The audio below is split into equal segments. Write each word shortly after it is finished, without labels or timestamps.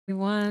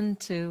Everyone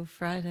to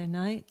Friday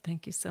night.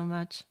 Thank you so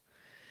much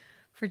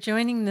for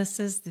joining. This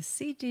is the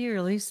CD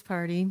release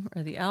party,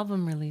 or the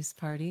album release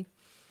party,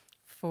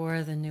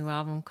 for the new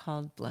album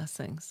called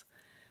Blessings.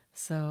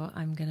 So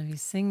I'm going to be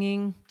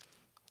singing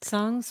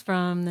songs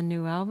from the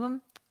new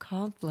album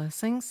called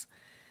Blessings.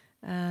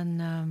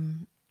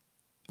 And,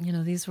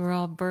 these were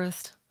all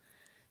birthed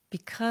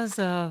because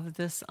of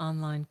this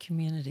online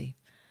community.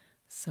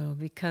 So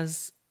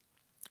because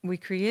we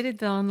created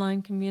the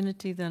online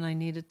community, then I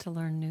needed to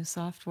learn new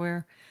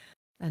software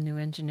and new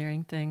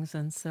engineering things.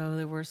 And so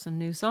there were some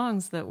new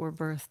songs that were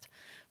birthed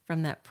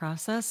from that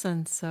process.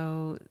 And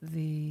so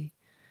the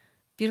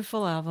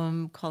beautiful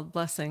album called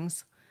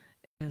Blessings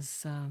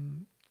is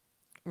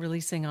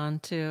releasing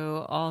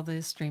onto all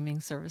the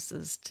streaming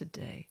services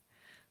today.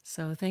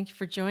 So thank you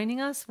for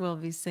joining us. We'll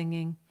be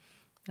singing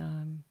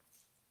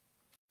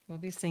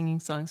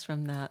songs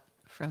from that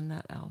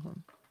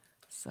album.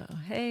 So,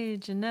 hey,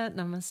 Jeanette,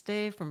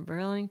 namaste from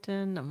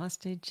Burlington.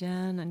 Namaste,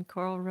 Jen and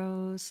Coral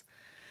Rose.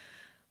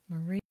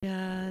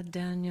 Maria,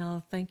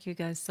 Daniel, thank you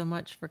guys so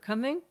much for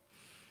coming.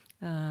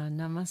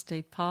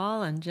 Namaste,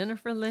 Paul and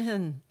Jennifer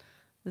Lynn,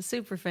 the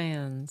super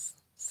fans.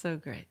 So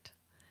great.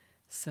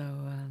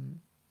 So,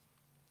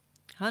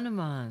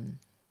 Hanuman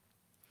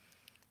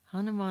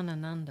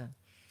Ananda.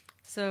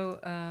 So,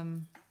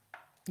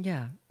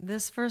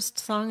 this first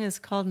song is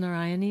called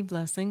Narayani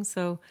Blessing.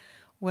 So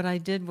what I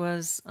did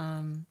was,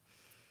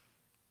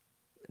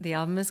 the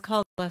album is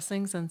called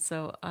Blessings, and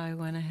so I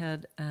went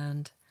ahead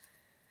and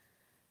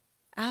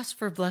asked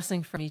for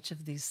blessing from each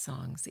of these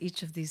songs,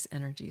 each of these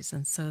energies.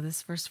 And so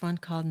this first one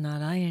called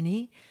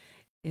Narayani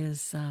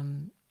is,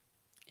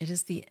 it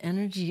is the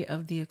energy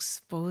of the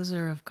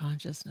exposer of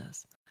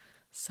consciousness.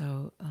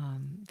 So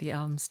the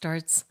album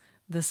starts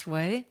this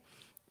way,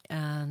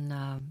 and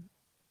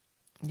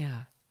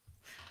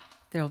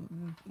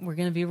we're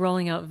going to be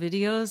rolling out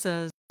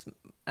videos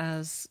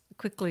as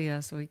quickly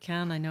as we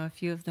can. I know a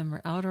few of them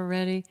are out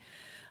already.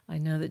 I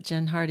know that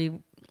Jen Hardy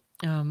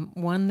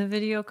won the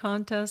video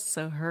contest,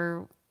 so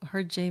her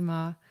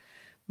J-Ma,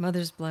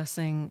 Mother's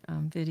Blessing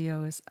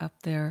video is up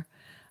there,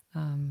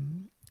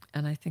 and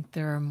I think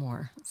there are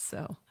more.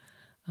 So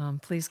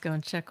please go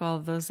and check all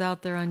of those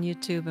out there on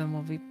YouTube, and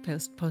we'll be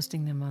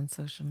posting them on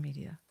social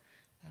media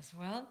as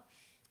well.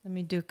 Let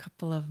me do a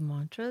couple of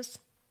mantras.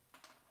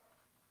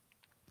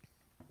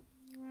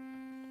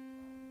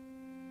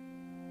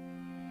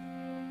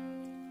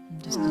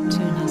 Just to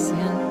tune us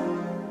in.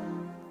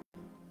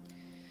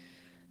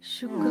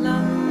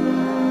 Shuklam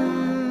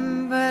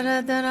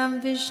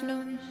Varadaram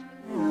Vishnu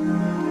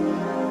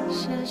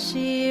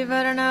Shashi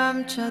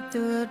Varanam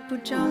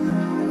Chaturpujam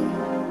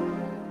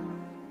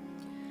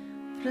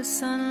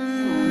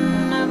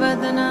Prasanna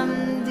Vadanam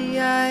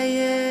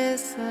Diyaye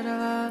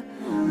Sarva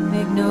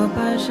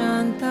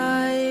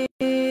Vignopashantaye.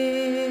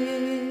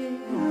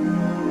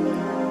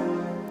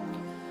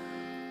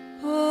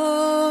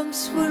 Om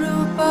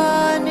Swarupa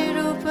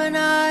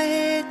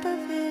Nirupanaye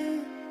Tave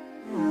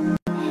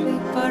Shri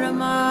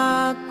Parama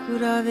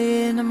Gurave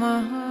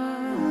Namaha.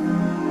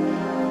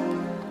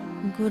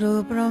 Guru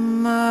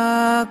Brahma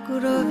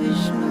Guru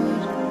Vishnu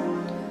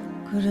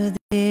Guru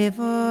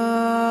Deva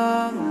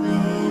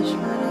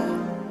Maheshwara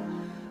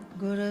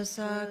Guru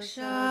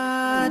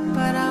Sakshat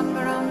Param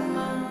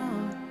Brahma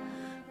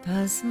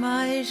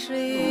Tasmai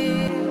Shri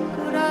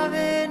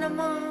Gurave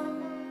Namaha.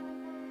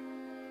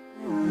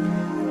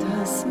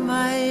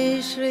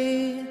 Tasmai Shri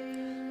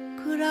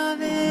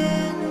Gurave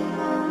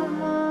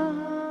Namaha.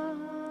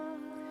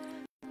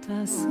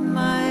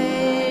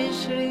 Tasmai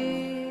Shri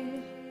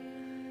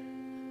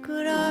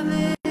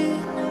Gurave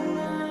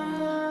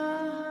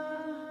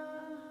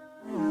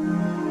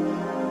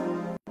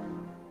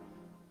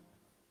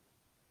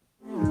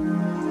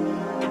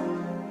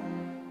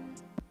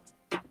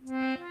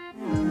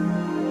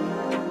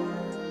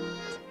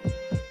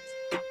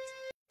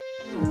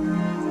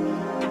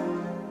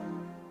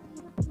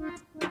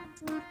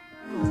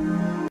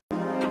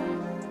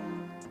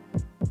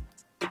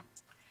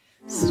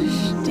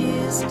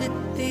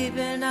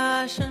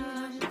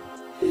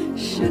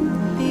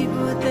Shakti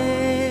Bhude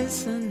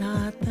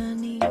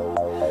Sanatani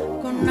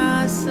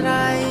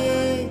Gunasraye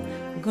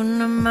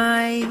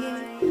Gunamaye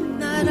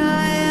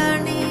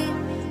Narayani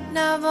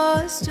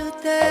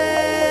Namostute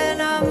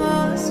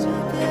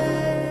Namostute.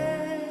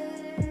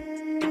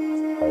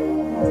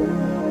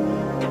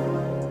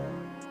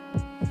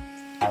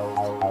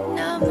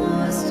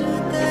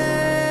 Namostute.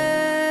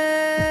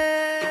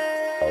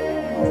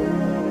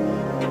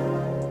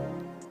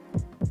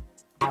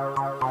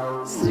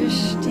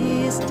 Srishti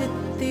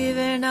Sthiti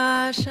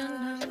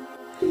Vinashanam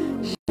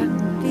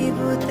Shakti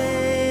Bhute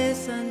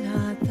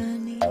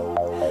Sanatani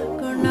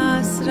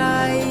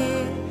Gunasraye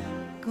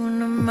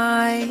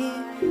Gunamaye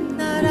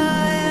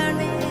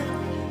Narayani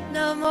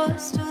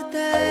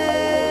Namostute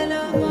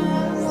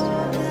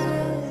Namostute.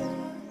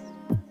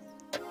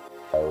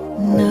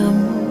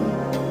 Namo.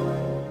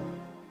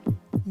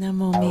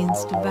 Namo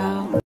means to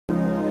bow.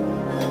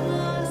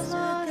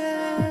 Namostute.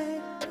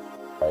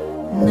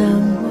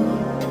 Namo.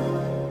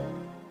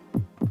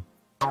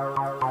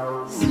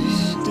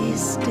 Srishti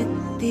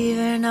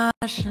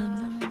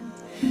Vinashanam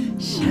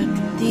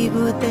Shakti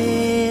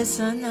Bhute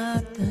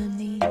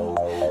Sanatani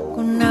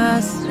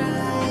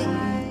Gunasrai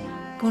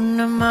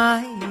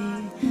Gunamaye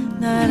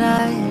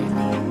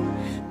Narayani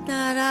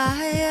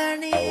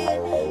Narayani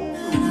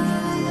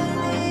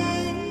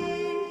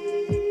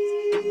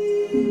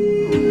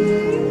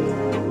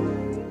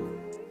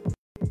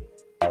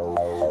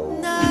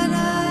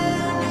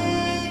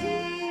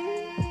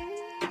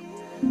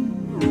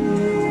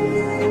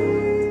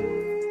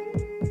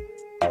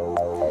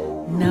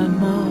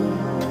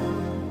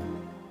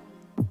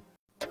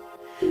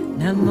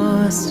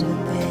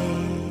Namaste.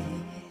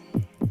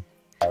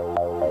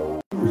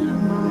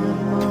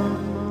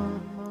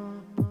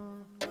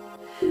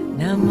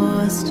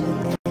 Namaste.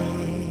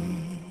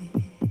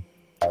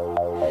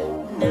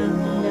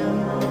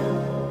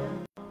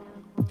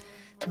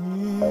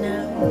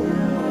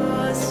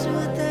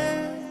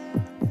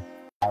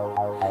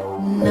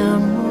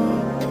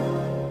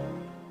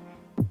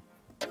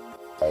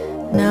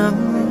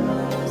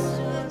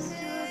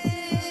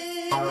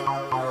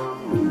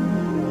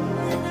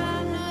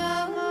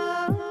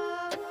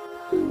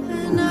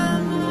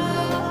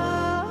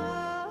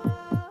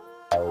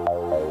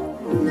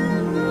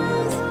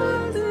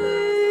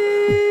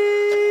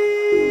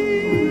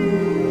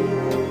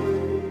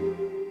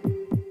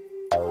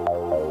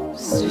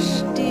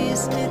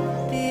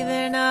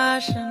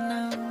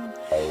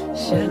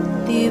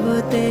 Shakti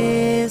Bhute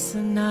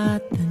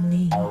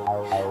Sanatani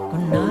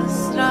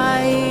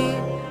Gunasrai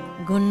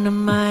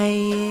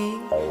Gunamaye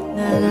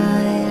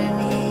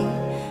Narayani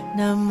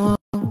Namostute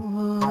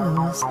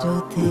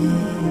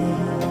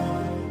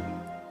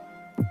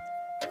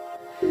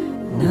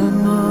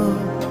Namo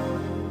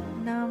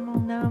Namo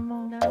Namo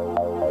Namo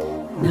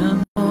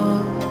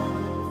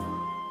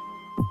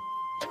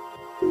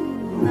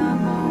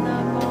Namo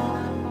Namo Namo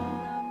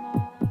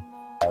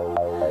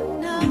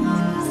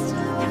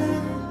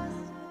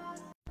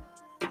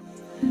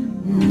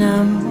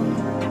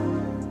Namo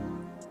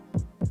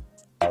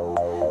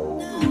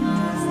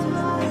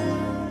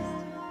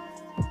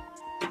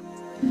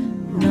Namo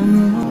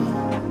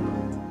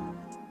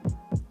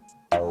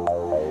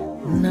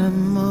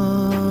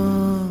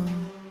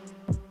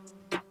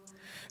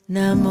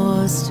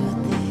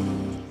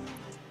Namostute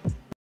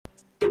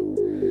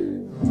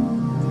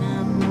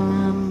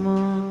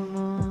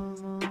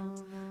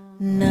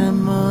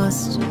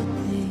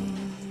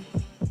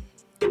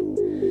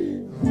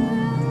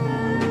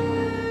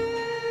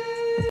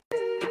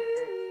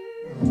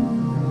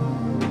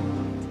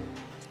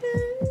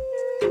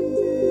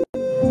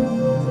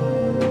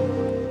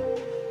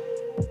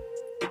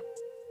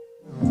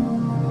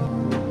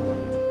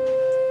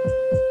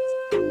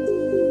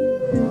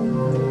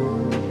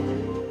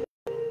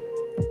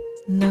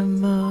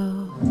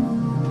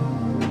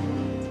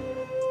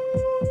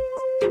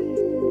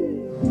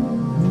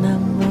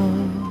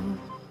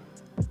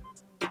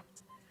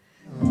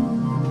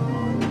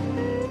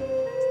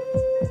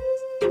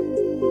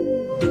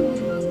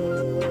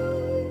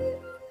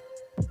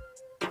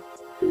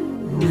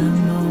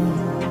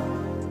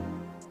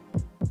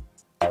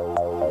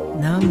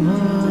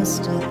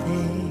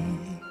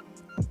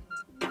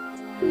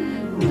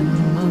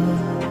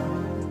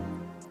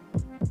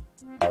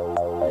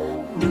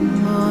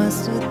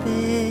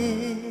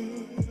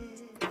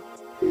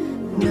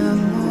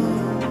Namo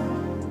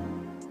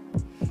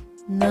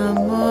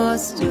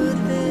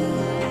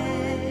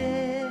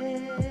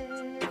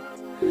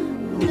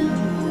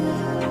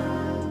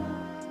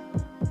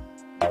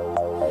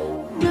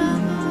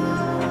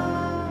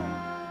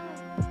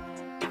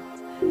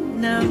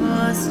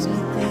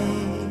Namostute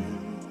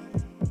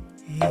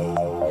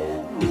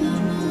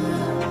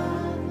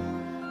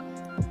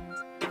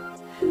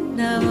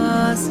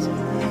Namaste.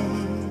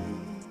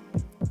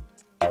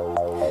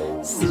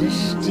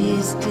 Srishti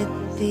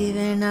Sthiti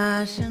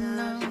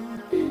Vinashanam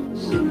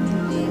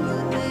Shakti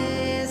Bhute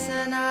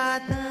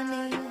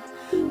Sanatani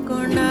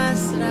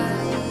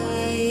Gunasrai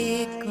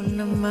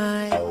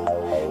Gunamaye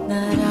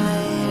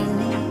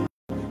Narayani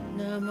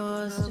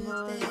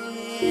Namostute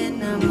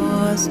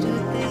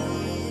Namostute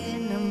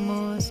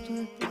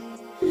Namostute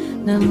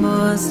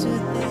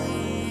Namostute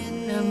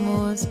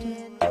Namostute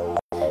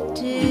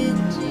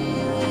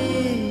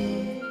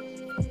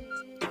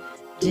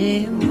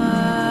Dima.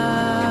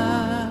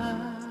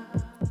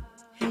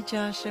 Hey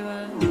Joshua.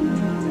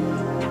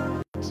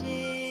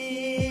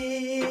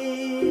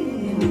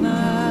 Dima.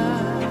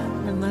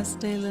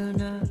 Namaste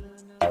Luna.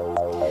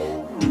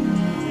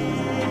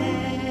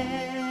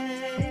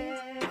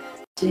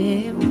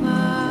 Dima.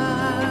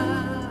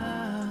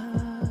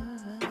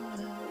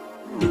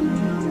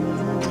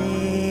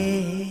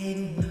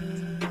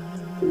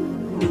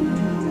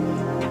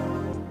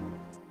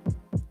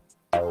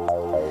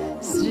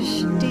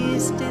 Srishti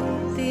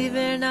Sthiti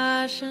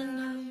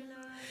Vinashanam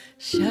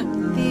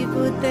Shakti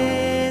Bhute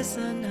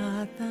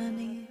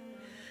Sanatani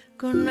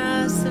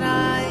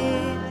Gunasrai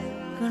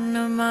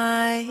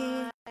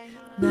Gunamaye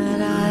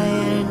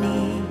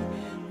Narayani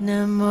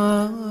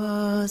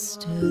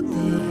Namostute.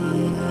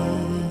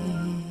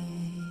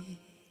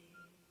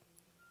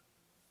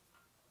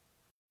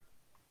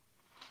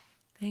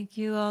 Thank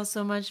you all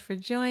so much for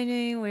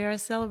joining. We are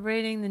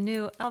celebrating the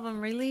new album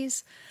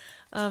release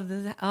of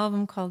the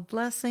album called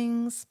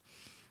Blessings.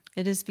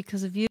 It is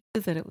because of you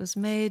that it was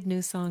made.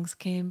 New songs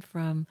came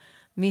from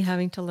me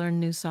having to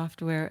learn new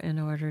software in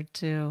order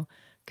to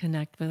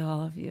connect with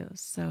all of you.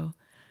 So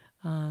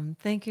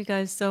thank you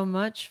guys so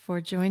much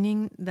for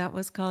joining. That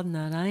was called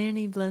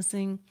Narayani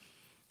Blessing.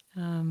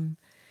 It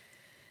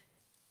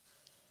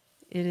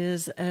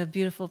is a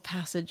beautiful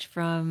passage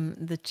from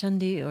the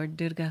Chandi or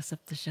Durga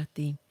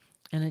Saptashati.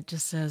 And it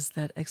just says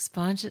that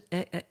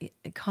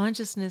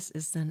consciousness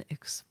is then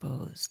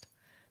exposed.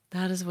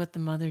 That is what the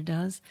mother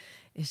does.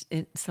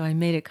 So I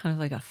made it kind of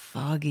like a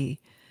foggy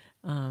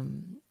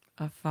kind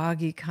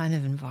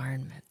of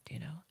environment, you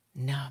know.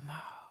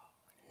 Namo,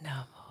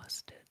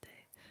 Namaste.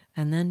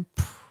 And then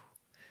poof,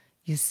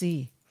 you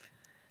see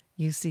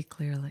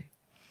clearly.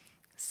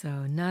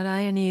 So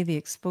Narayani, the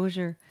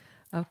exposure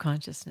of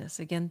consciousness.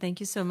 Again, thank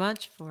you so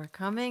much for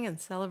coming and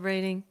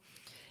celebrating.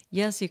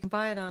 Yes, you can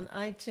buy it on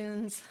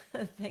iTunes.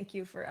 Thank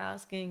you for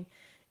asking.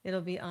 It'll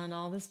be on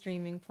all the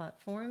streaming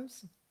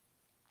platforms.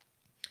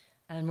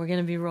 And we're going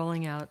to be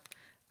rolling out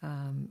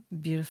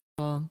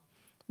beautiful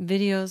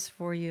videos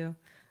for you.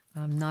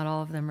 Not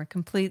all of them are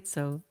complete,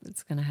 so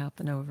it's going to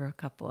happen over a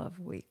couple of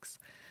weeks.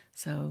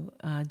 So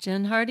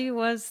Jen Hardy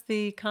was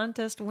the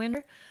contest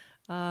winner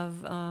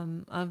of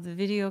the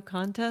video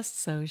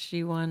contest, so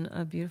she won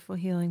a beautiful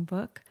healing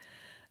book.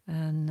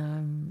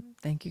 And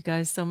thank you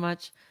guys so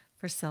much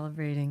for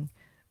celebrating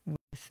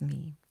with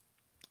me.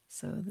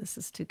 So this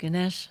is to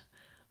Ganesh.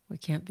 We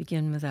can't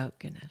begin without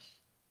Ganesh.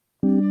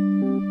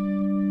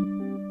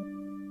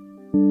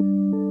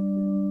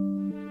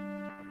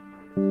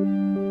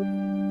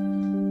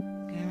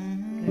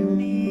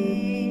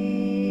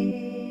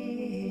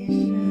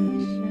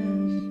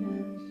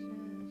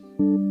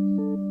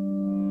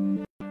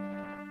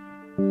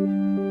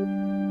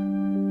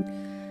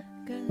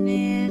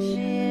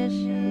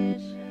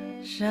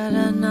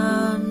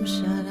 Sharanam,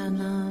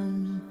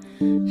 Sharanam,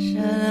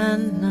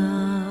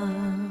 Sharanam.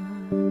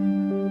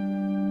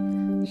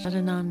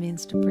 Sharanam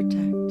means to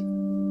protect.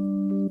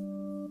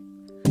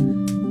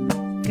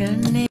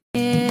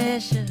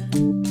 Ganesha,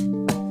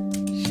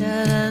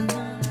 Sharanam,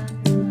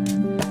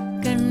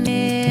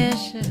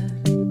 Ganesha,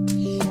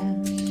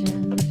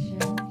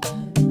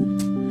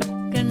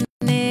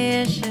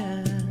 Ganesha,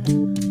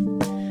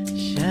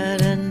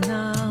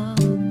 Sharanam,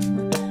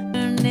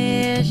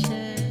 Ganesha.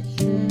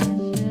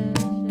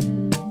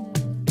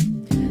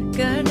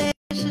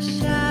 Ganesha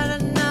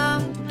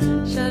Sharanam,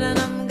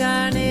 Sharanam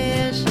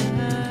Ganesha.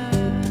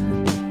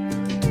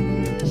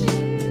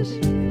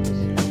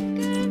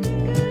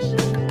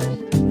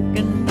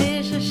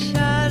 Ganesha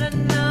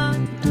Sharanam,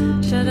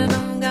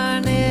 Sharanam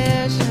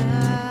Ganesha.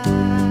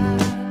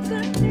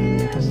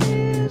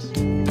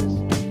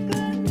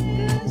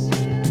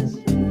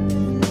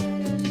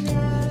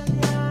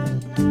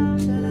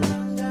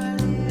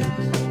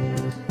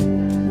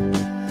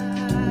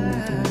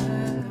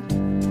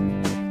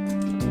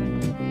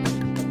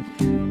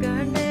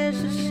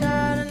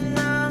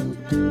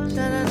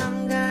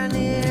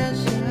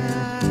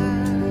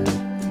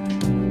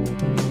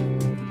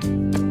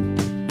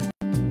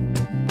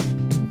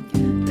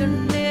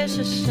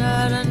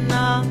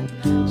 Sharanam,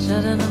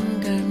 Sharanam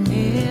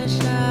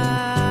Ganesha.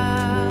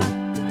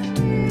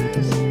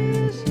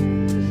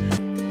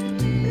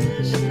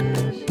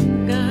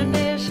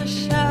 Ganesha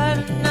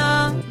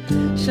Sharanam,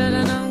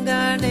 Sharanam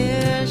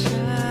Ganesha.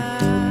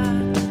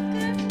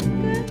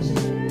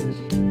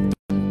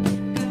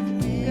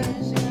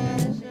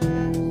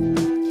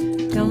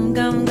 Gam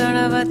Gam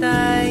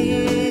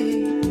Ganavataye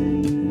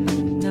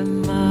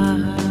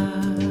Namaha.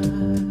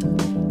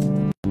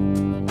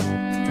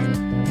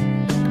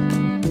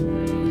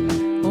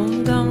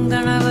 Gam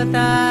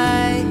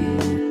Ganavataye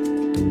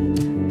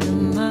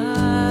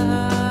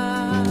Namaha.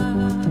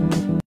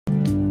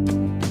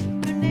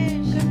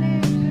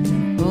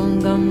 Om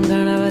Gam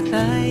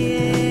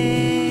Ganavataye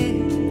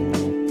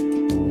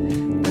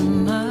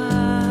Namaha.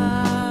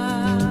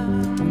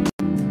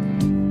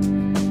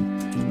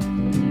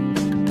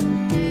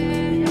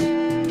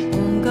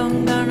 Om Gam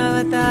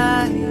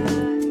Ganavataye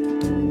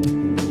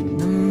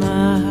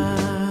Namaha.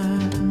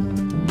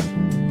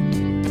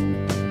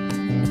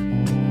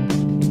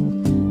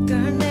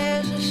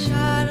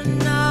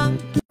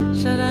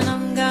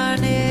 Sharanam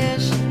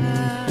Ganesha.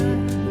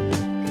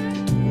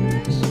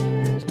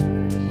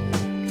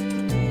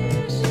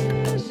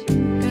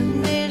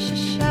 Ganesha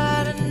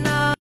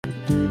Sharanam,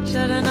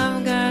 Sharanam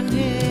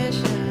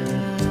Ganesha.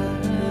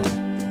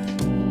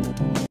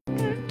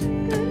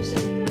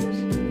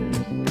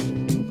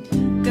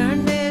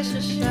 Ganesha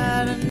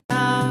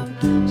Sharanam,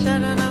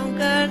 Sharanam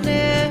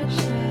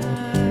Ganesha.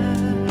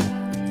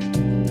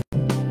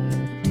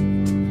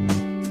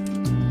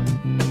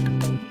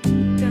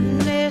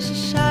 Ganesha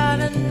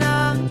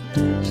Sharanam,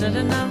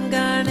 Sharanam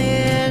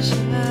Ganesha.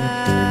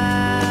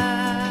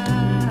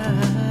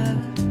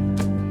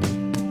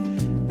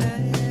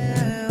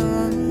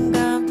 Om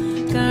Gam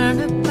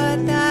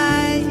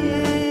Ganapataye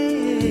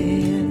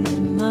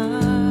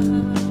Namaha.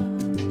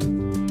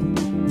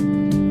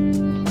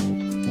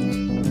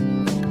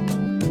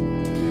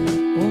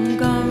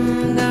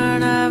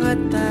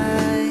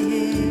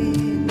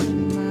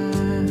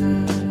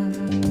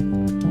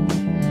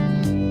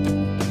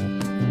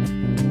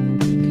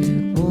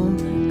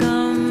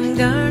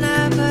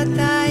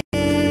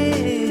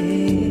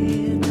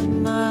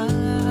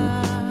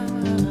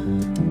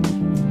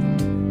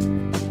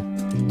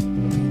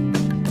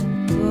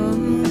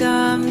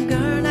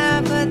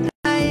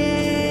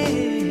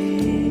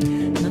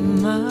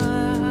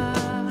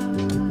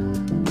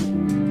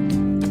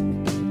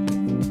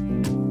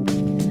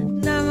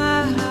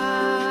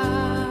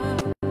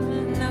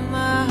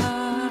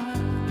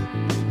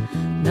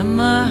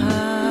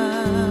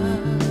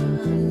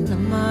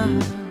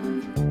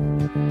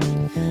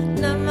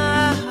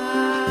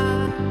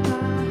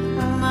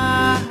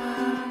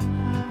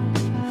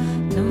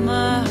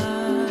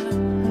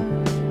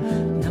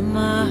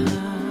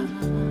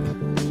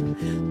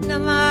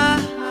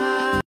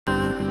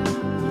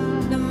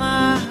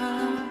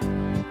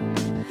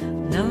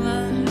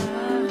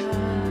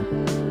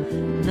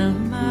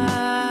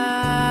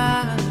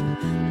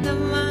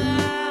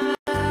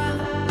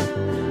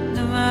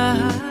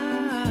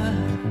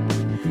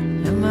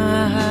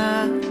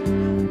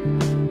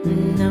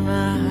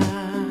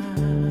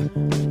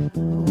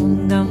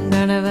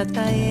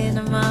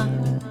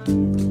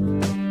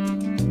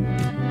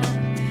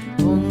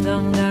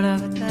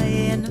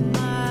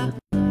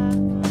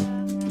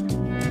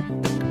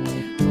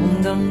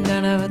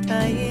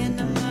 Ganapataye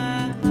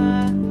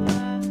Namaha.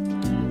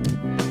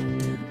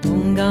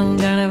 Om Gam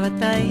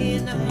Ganapataye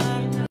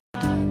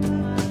Namaha.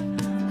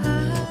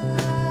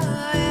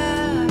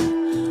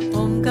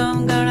 Om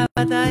Gam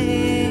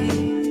Ganapataye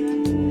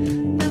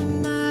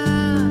Namaha.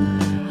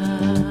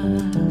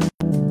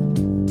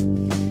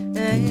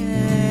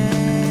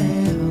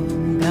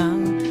 Om Gam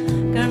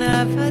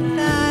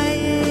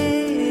Ganapataye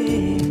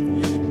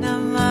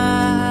Namaha.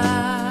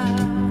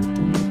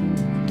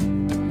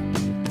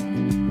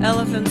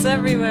 Elephants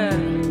everywhere.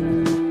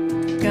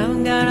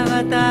 Gam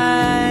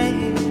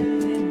Ganapataye,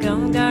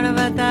 Gam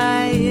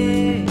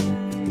Ganapataye.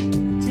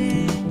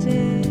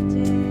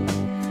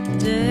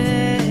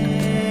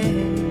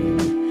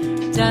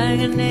 Jai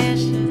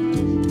Ganesha,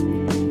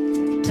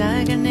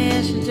 Jai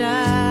Ganesha,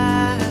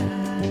 Jai.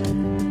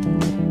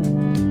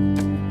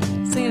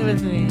 Sing it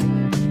with me.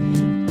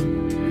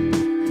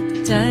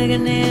 Jai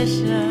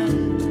Ganesha,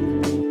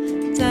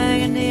 Jai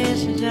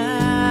Ganesha,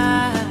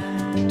 Jai.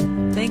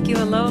 Thank you,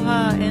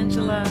 aloha,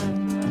 Angela.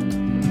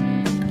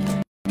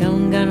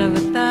 Gam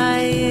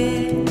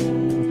Ganapataye,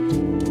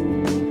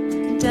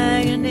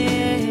 Jai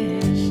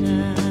Ganesha.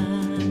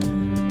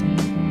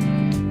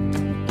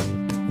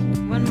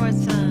 One more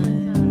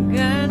time.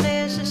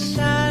 Ganesha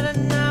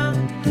Sharanam,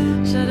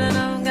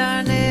 Sharanam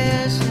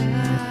Ganesha.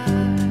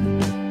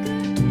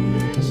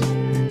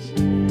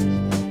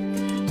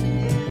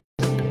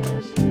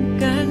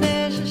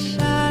 Ganesha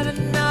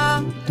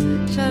Sharanam,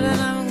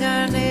 Sharanam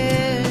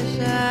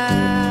Ganesha.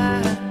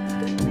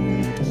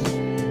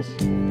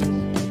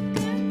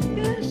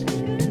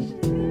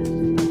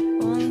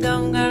 Om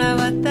Gam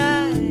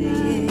Ganapataye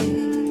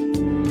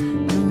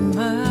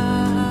Namaha.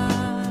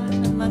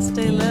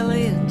 Namaste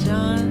Lily and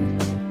John.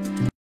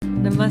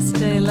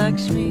 Namaste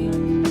Lakshmi.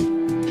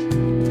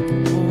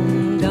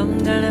 Om Gam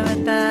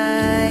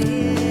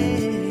Ganapataye.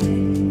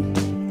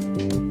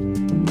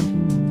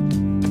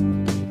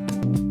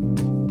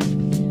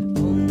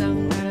 Om Gam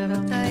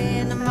Ganapataye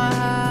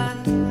Namaha.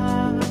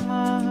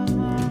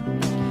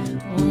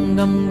 Om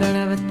Gam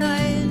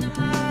Ganapataye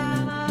Namaha.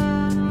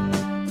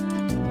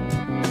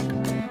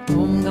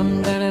 Om Gam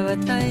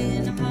Ganapataye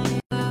Namaha.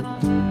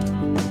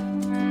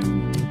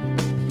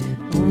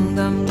 Om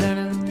Gam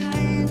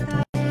Ganapataye Namaha.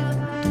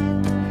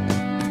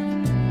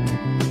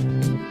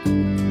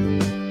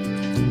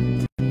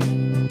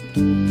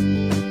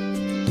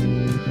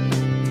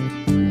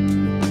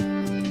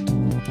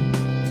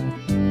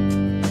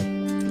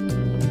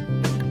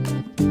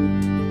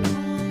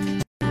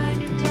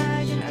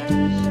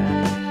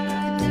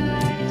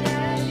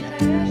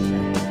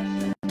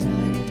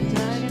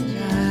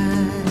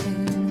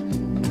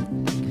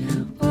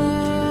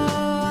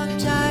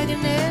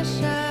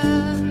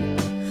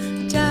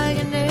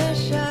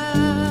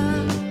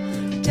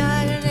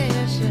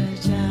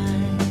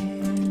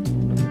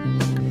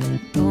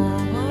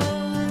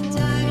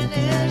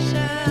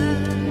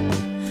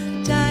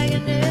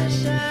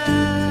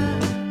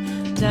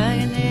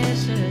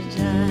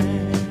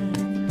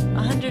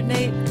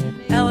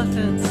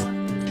 Elephants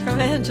from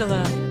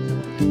Angela.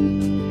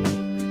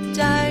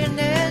 Jai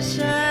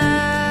Ganesha,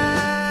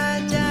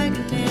 Jai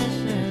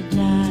Ganesha,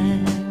 Jai.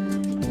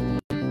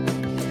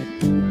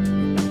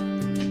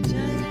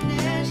 Jai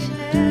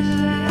Ganesha,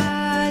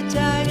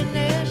 Jai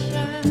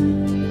Ganesha,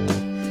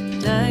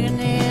 Jai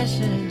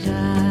Ganesha,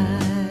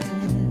 Jai.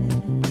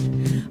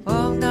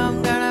 Om Gam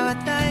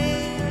Ganapataye,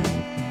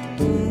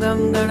 Om Gam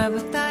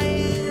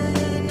Ganapataye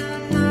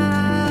Namaha.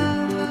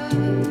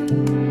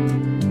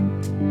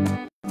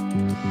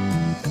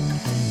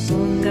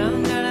 Om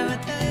Gam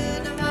Ganapataye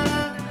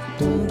Namaha.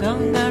 Om Gam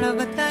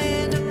Ganapataye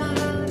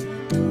Namaha.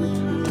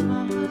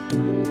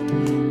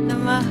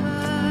 Namaha.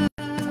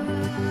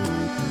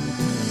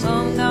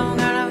 Om Gam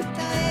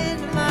Ganapataye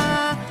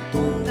Namaha.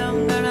 Om Gam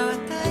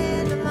Ganapataye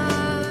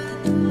Namaha.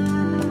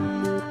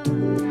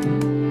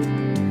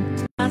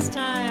 Last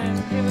time,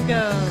 here we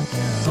go.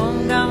 Om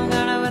Gam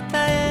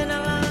Ganapataye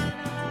Namaha.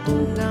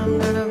 Om Gam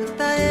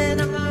Ganapataye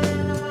Namaha.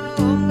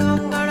 Om Gam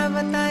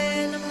Ganapataye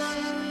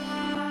Namaha.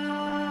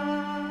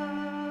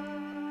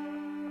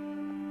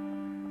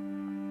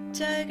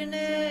 Jai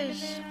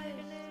Ganesh.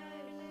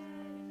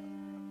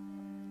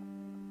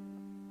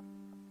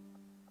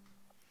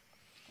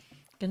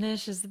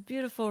 Ganesh is the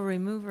beautiful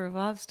remover of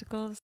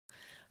obstacles,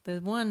 the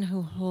one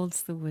who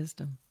holds the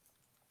wisdom.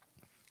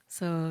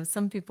 So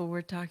some people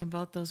were talking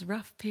about those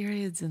rough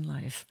periods in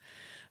life,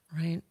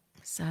 right?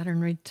 Saturn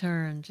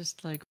return,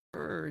 just like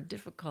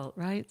difficult,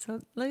 right?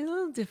 So like a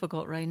little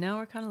difficult right now.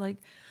 We're kind of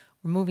like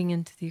we're moving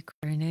into the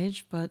Aquarian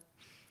age, but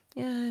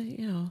yeah,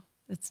 you know,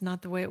 it's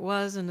not the way it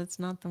was, and it's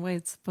not the way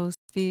it's supposed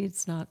to be.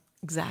 It's not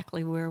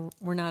exactly where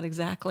we're not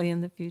exactly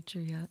in the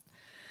future yet.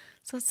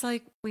 So it's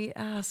like we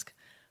ask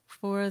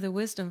for the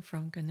wisdom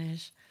from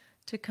Ganesh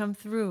to come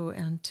through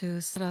and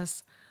to set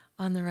us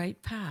on the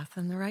right path.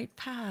 And the right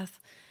path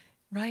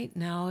right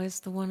now is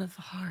the one of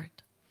the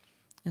heart.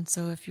 And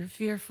so if you're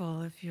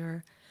fearful, if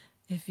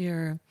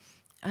you're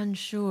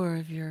unsure,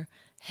 if you're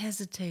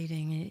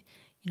hesitating, you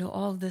know,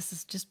 all of this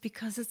is just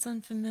because it's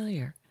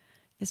unfamiliar.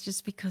 It's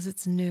just because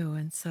it's new.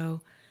 And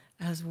so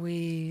as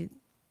we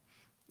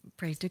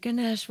prayed to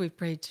Ganesh, we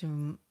prayed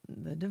to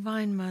the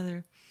Divine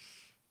Mother.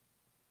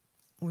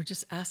 We're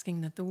just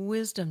asking that the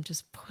wisdom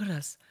just put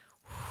us,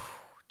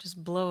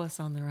 just blow us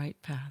on the right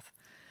path.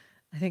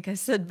 I think I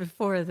said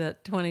before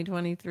that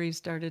 2023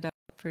 started out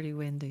pretty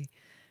windy.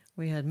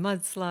 We had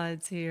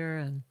mudslides here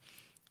and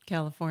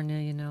California,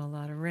 you know, a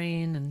lot of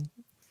rain and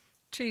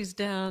trees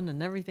down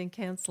and everything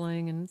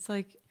canceling. And it's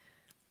like,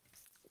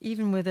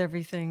 even with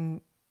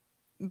everything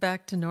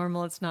back to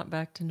normal, it's not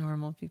back to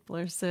normal. People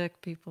are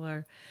sick, people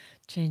are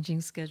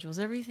changing schedules.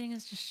 Everything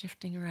is just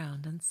shifting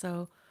around. And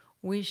so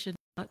we should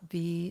not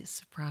be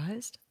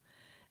surprised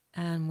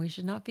and we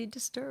should not be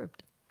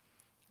disturbed.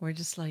 We're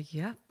just like,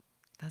 yep,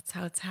 that's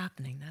how it's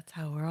happening. That's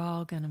how we're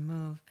all going to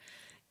move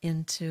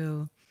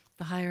into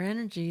the higher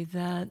energy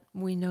that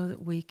we know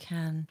that we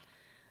can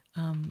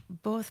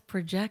both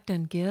project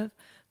and give,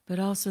 but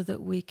also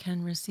that we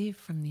can receive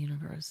from the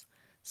universe.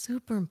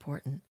 Super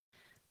important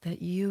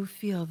that you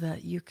feel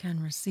that you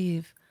can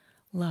receive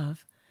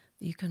love,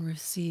 that you can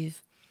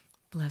receive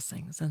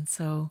blessings. And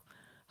so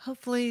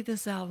hopefully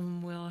this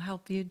album will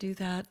help you do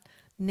that.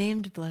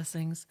 Named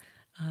blessings,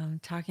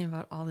 talking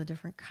about all the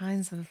different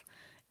kinds of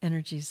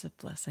energies of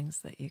blessings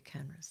that you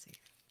can receive.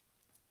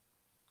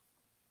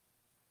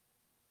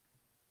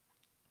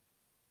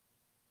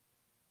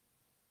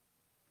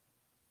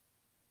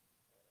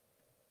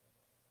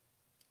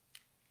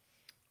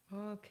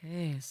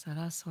 Okay,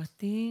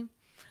 Saraswati.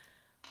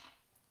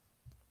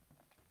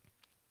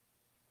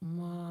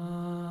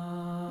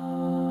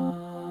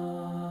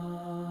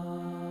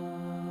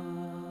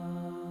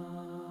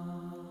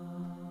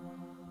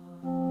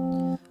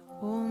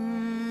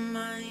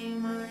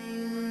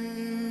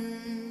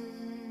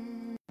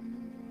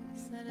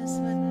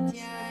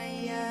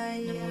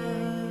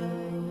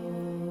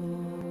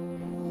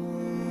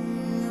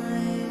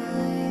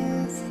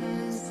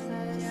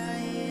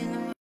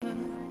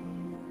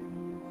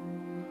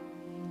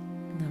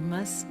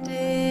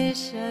 Namaste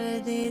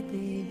Sharade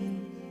Devi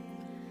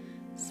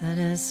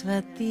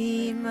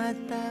Saraswati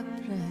Mata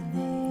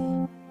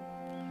Prade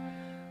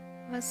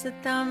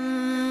Vasatam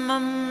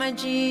Mamma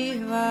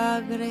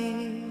Jivagre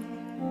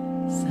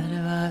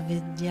Sarva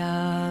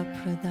Vidya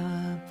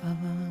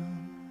Pradabhavam.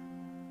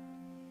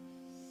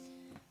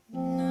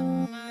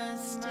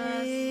 Namaste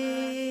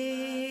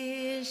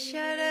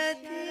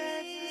Sharade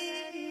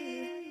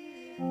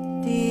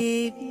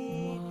Devi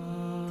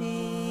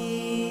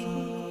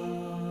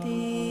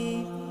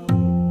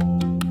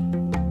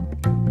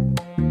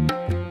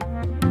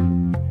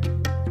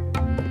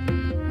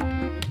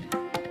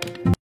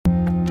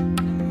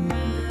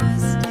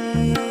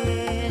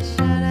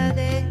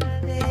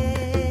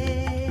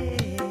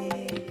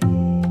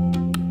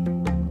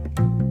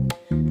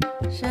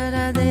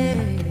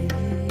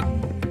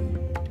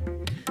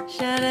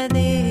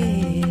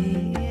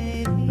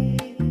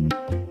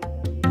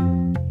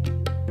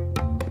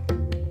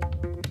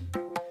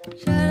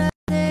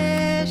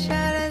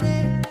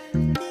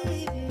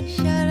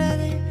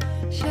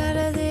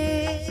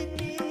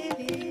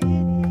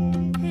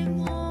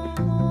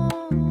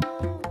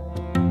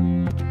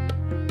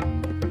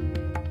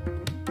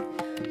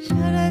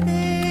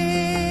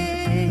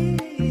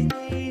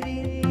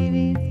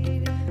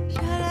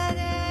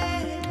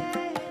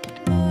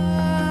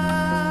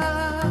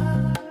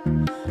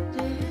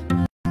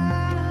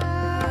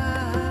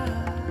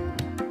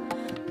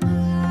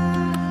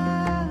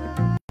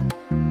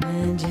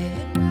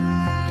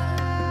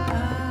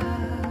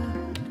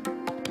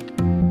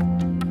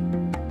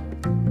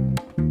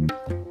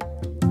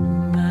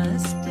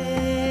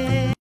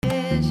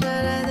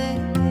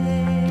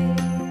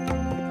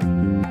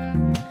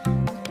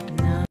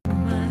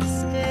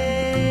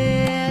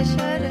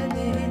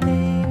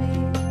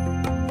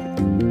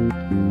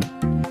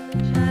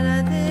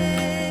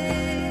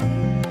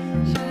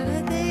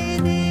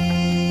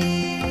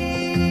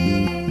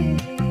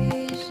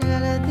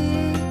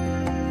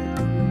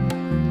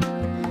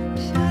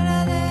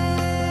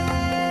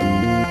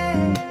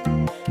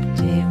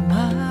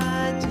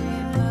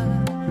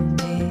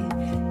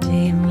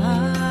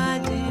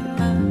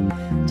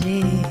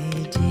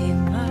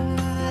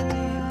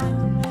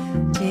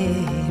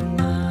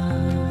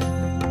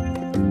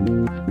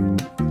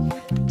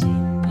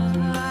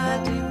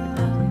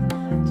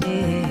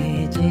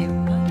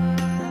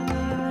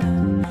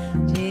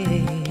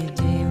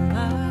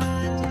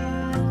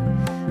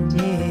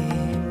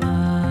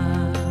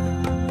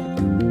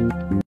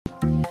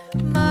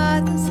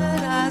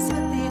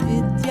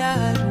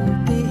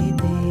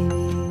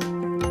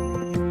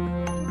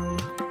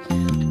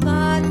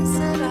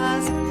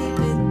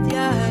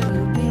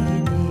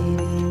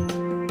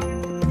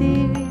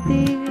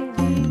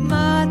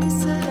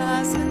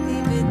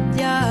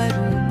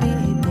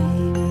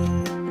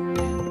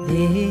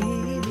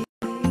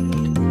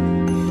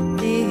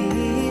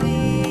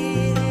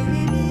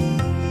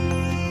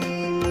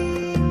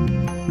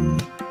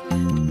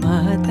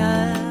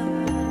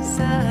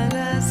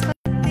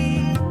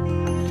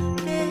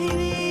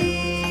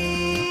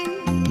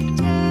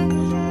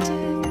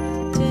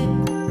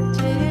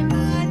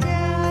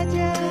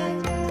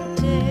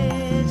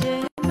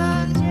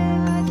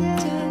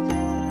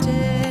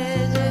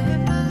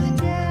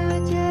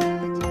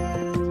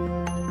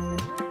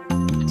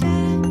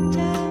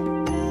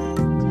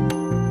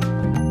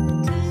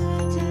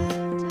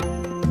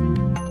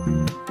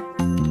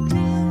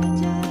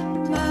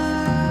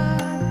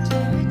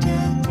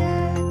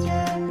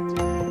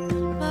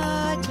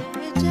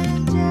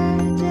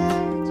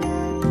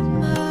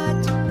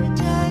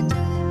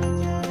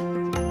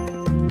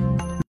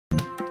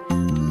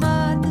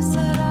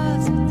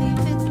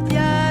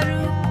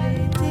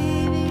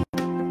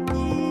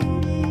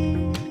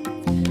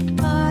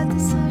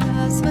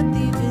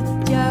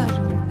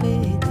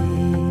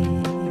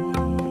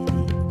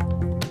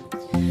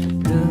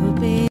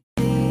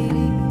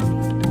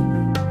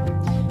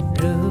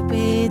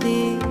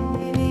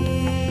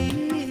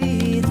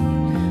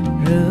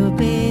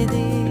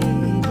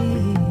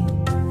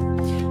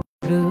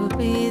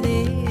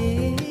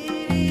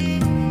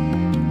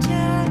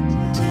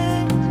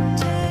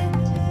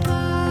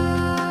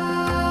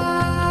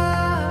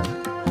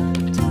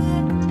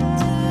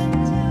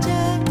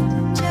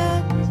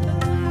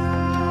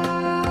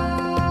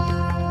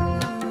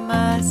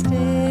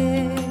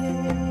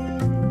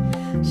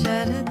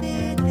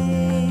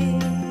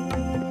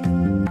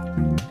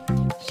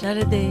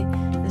Sharade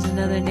is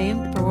another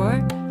name for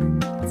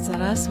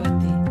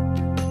Saraswati.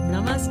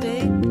 Namaste,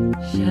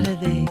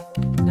 Sharade.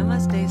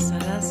 Namaste,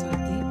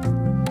 Saraswati.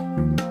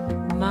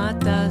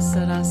 Mata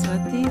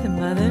Saraswati, the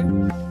mother.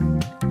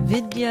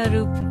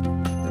 Vidyarup,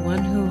 the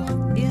one who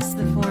is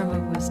the form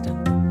of wisdom.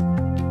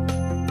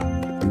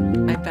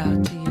 I bow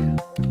to you.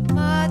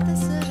 Mata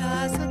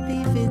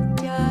Saraswati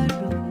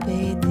Vidyarupe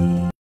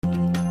Devi.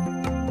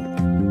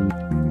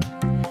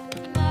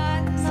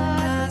 Mata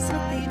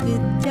Saraswati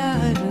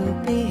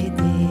Vidyarupe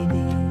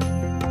Devi.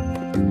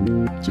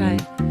 Try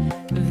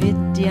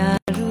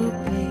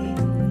Vidyarupe,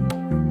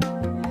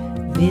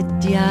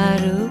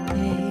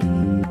 Vidyarupe,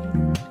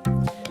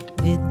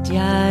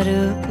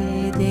 Vidyarupe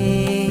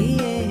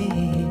Devi,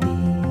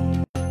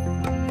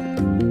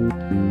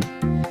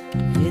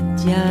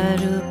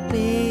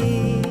 Vidyarupe,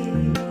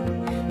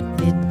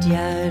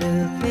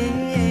 Vidyarupe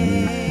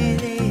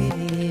Devi,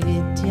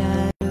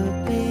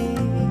 Vidyarupe,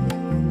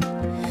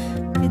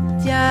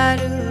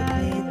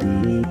 Vidyarupe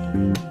Devi,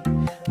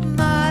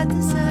 Mata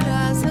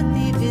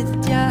Saraswati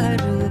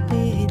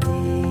Vidyarupe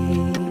Devi,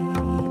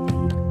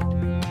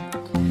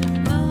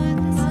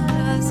 Mata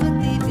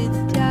Saraswati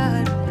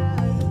Vidyarupe,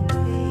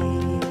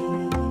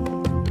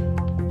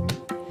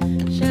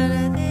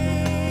 Sharade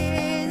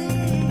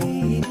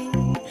Devi,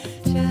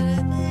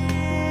 Sharade,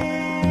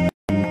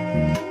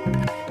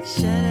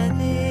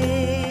 Sharade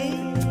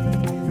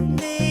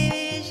Devi,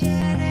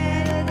 Sharade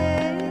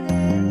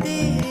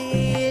Devi,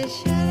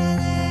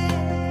 Sharade,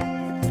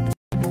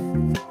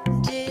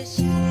 Jai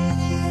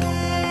Sharade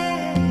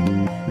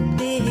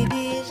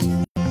Devi,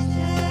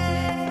 Sharade,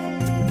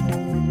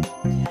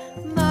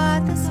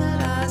 Mata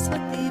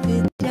Saraswati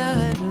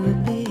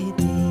Vidyarupe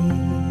Devi.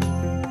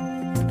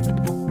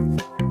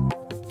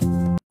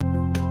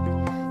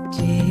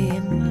 Jai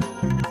Ma,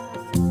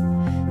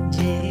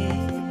 Jai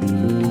Ma,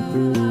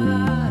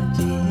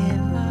 Jai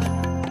Ma,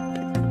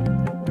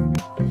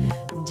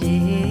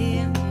 Jai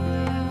Ma,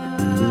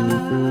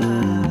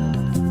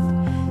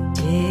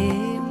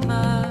 Jai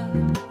Ma,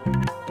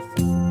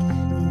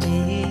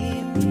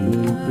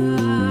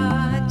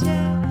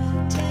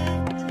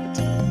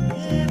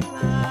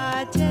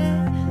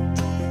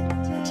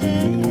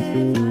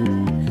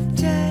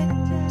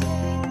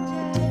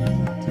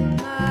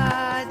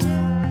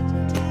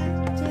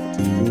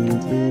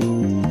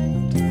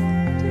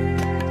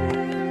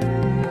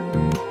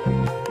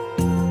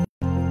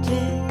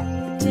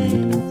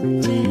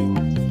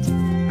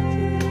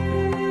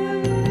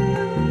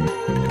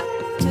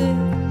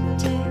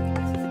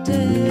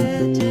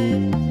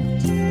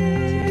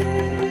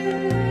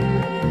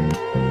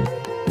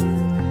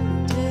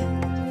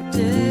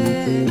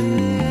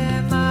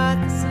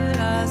 Mata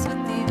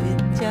Saraswati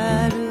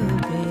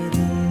Vidyarupe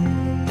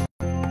Devi,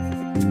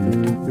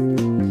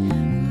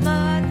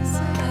 Mata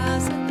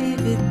Saraswati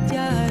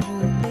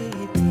Vidyarupe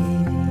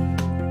Devi,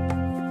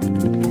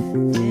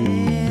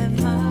 Jai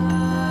Ma,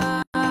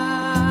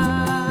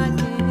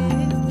 Jai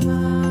Ma,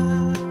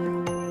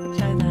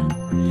 try that.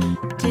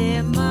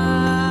 Jai Ma,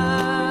 Jai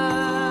Ma,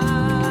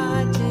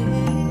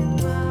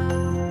 Jai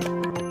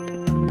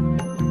Ma,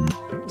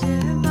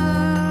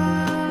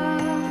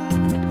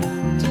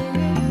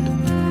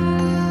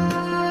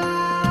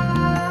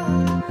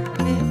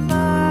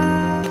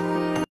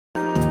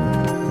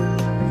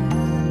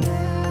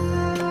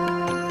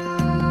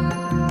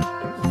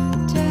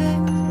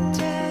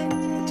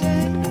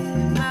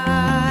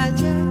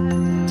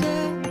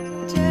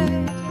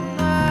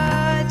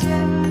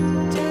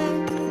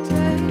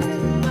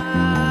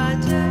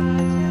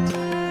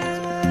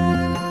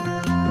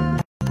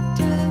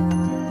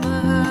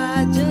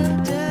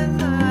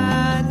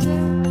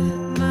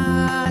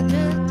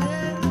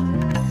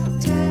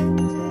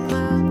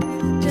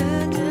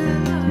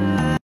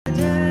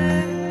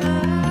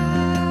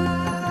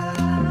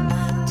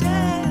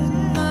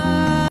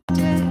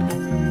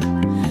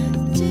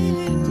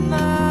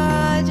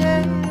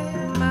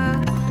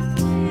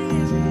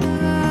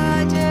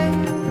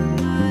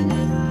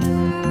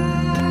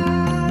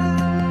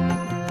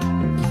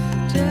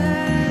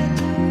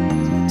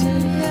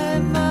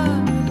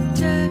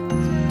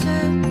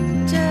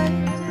 Jai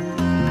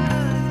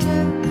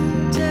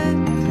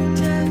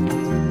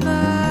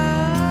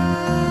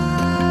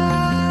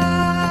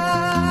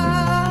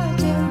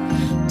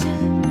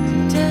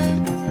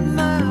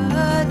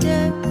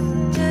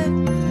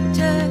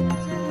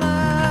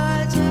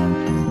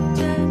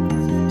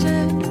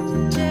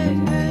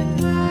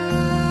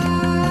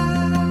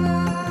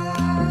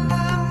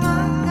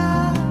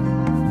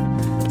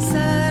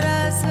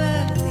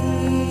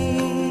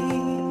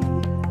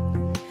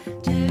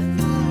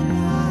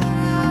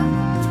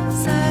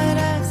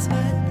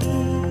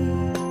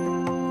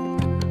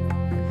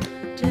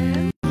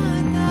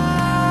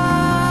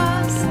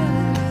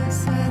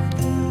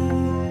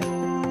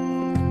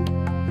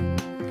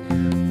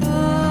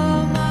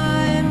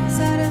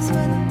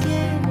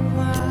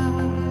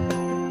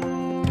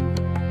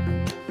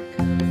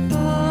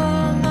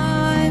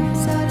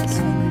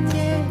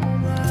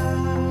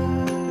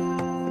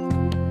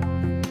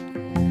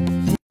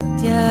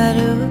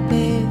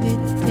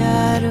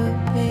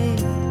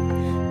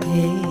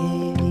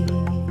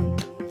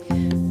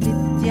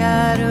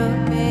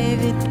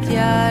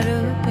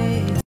Vidyarupe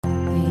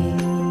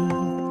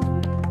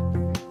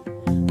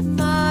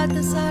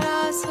Mata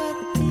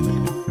Saraswati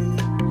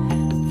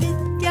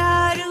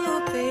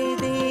Vidyarupe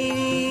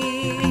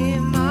Devi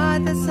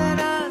Mata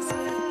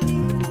Saraswati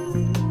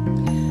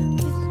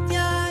Vidyarupe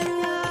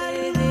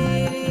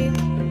Devi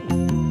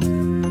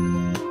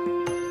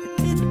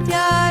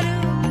Vidyarupe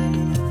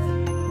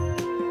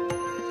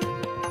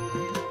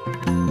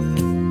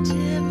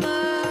Jima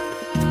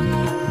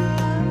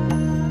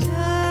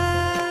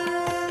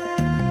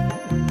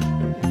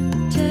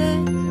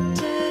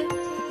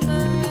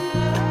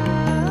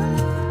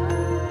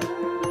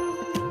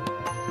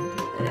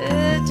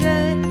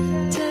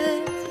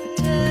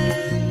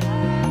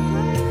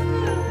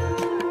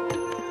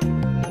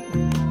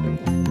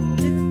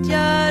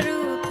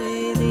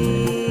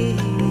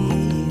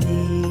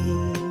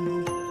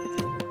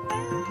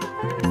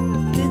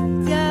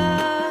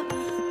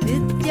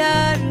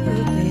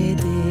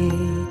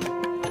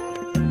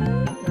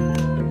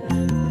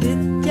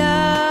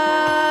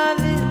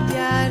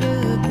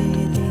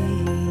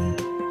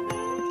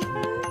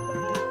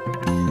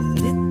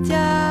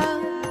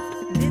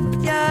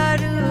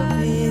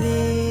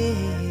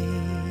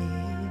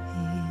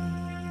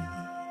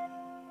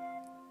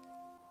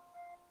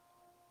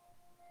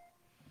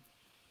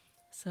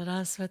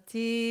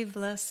Saraswati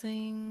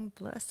Blessing,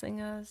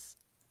 blessing us.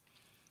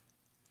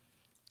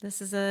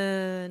 This is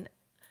an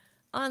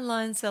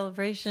online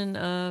celebration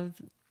of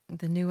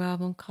the new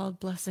album called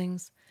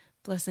Blessings.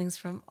 Blessings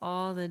from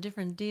all the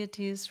different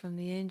deities, from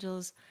the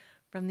angels,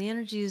 from the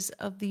energies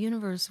of the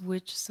universe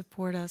which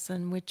support us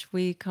and which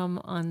we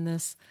come on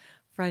this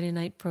Friday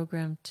night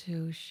program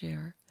to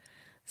share.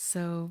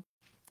 So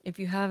if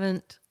you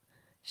haven't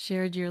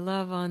shared your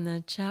love on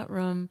the chat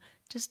room,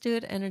 just do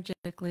it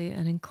energetically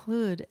and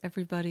include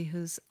everybody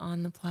who's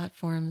on the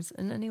platforms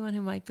and anyone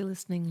who might be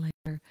listening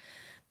later,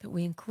 that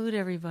we include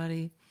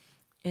everybody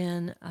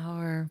in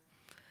our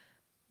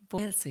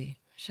buoyancy,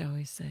 shall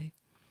we say.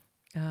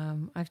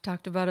 I've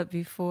talked about it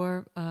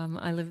before.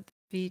 I live at the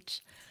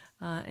beach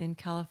in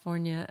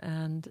California,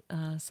 and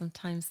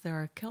sometimes there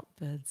are kelp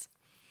beds,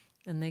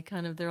 and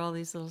they're all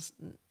these little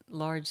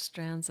large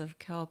strands of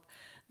kelp.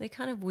 They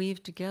kind of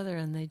weave together,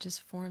 and they just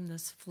form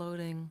this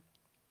floating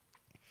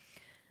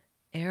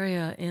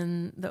area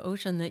in the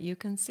ocean that you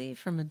can see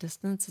from a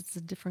distance. It's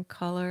a different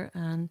color,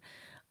 and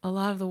a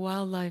lot of the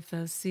wildlife,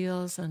 the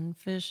seals and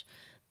fish,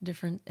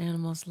 different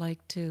animals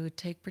like to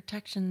take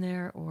protection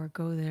there or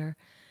go there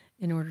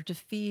in order to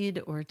feed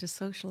or to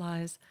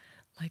socialize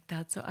like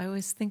that. So I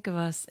always think of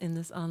us in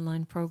this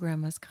online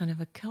program as kind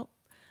of a kelp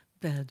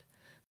bed.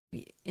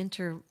 We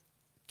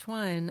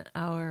intertwine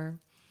our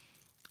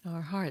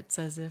hearts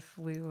as if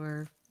we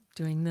were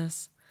doing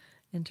this,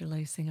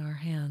 interlacing our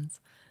hands.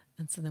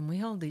 And so then we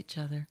hold each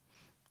other.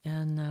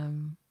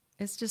 And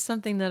it's just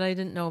something that I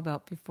didn't know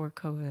about before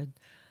COVID.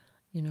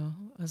 You know,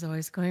 I was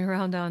always going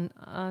around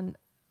on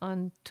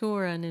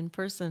tour and in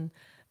person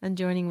and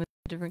joining with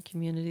different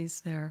communities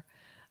there.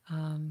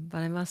 But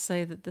I must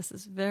say that this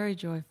is very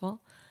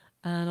joyful,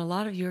 and a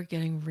lot of you are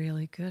getting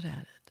really good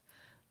at it.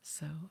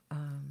 So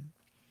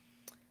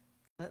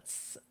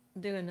let's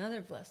do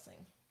another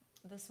blessing.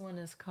 This one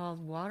is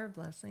called Water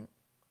Blessing.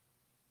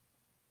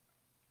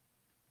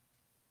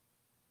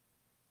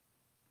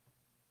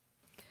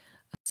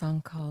 A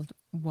song called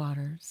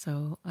Water.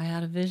 So I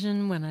had a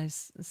vision when I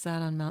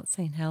sat on Mount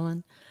St.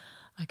 Helen.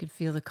 I could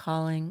feel the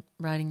calling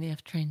riding the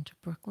F train to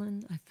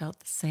Brooklyn. I felt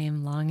the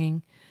same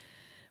longing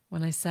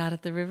when I sat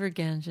at the River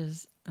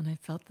Ganges, and I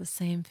felt the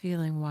same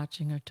feeling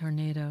watching a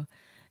tornado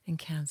in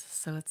Kansas.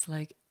 So it's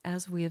like,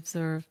 as we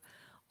observe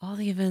all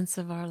the events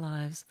of our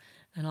lives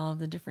and all of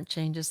the different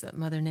changes that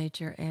Mother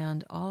Nature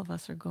and all of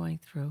us are going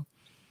through,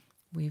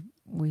 we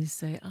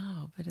say,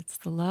 oh, but it's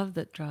the love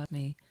that draws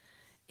me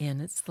in.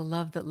 It's the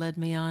love that led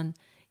me on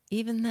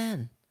even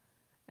then.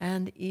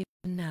 And even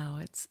now,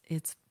 it's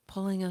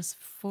pulling us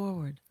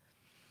forward.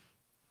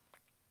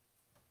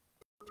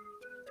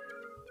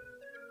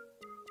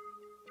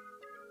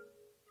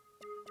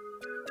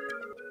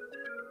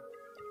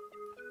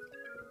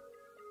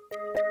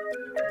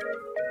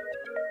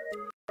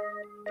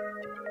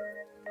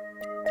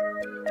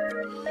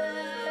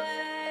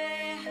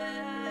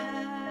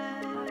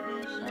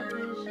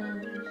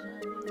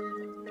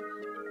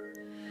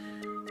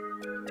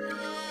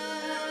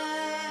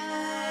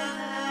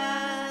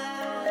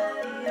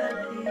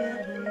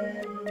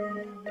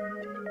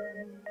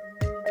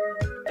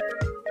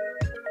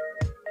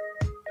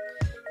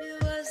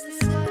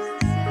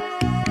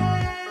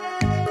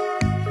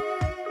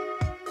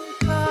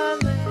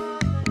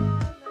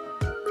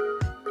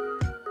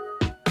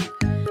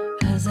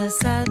 As I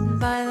sat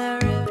by the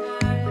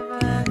river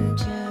benches,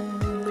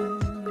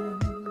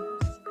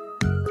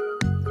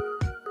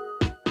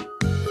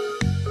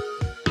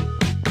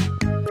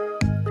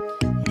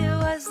 it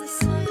was the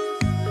same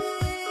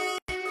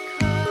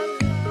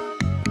calling,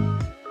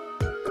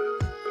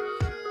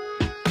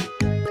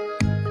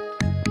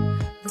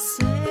 the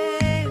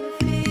same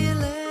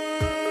feeling.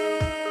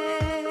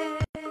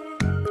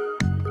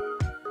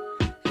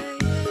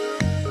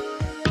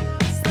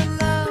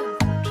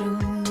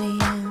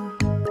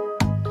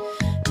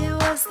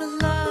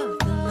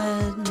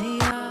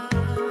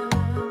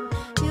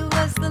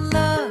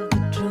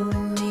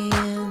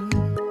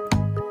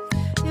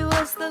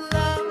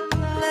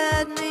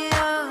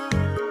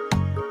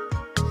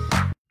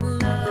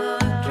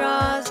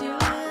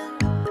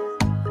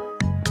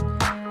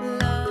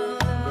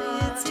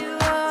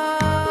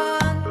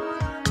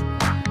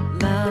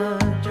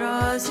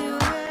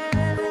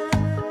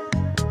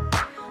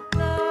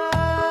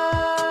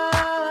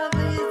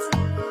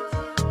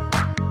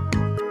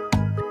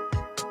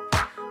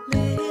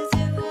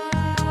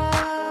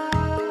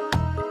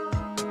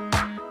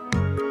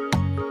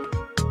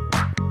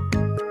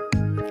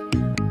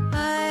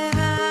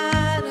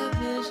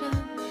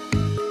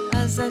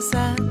 As I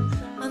sat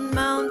on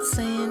Mount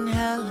St.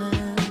 Helen,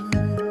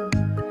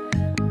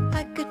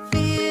 I could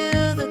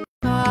feel the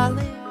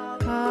calling,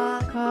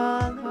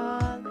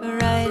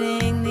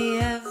 riding the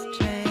F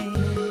train.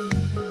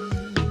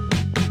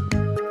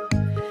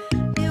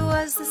 It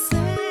was the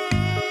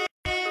same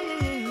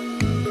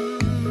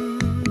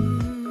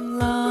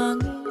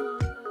longing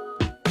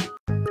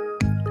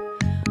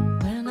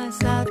when I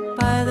sat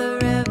by the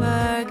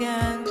river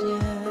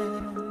Ganges.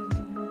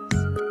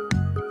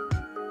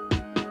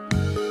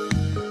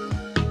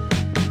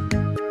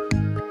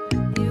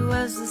 It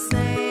was the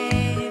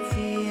same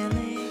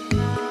feeling,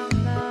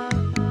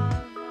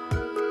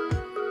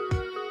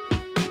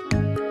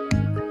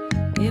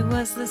 it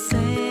was the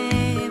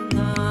same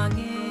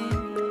longing,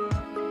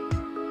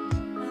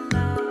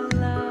 love,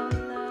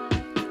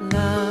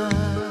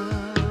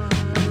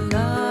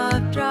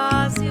 love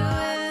draws you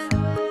in,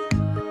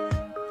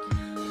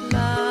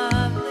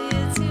 love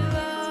leads you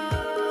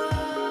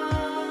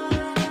on,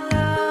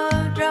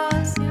 love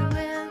draws you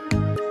in,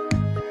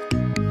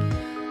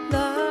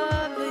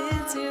 love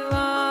leads you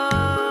on,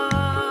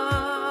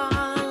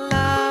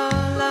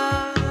 love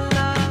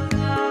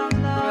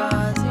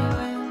draws you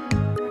in,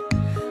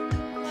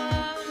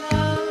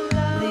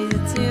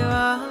 leads you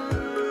on,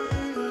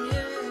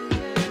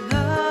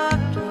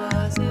 love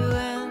draws you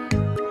in,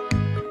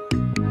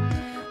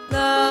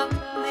 love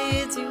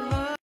leads you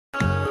on,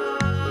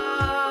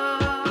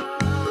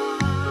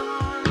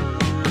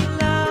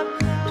 love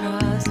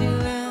draws you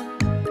in,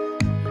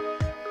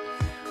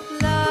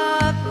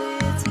 love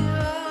leads you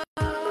on,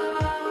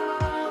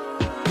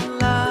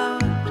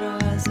 love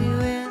draws you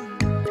in,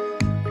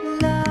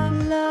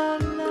 love,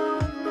 love,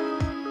 love,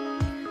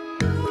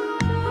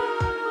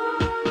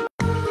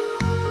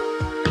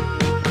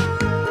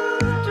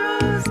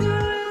 draws you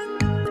in,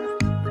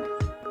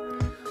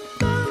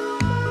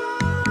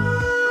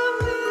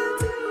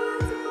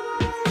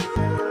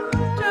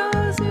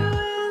 draws you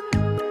in,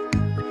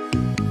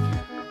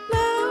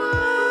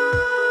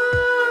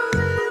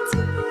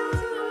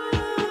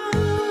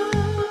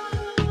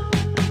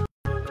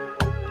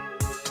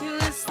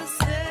 it was the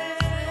same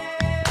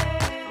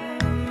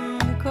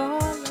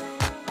calling,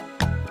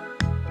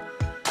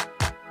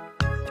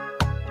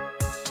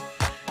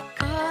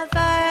 called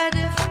by a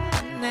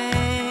different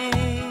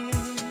name.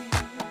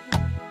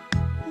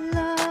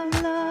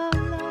 Love, love,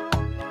 love.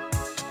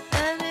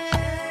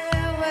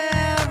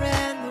 Anywhere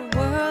in the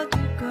world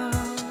you go,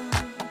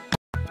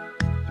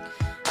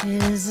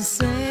 it is the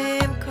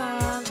same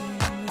calling,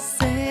 the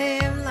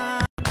same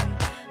longing.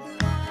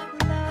 Love,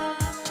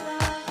 love,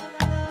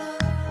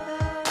 love.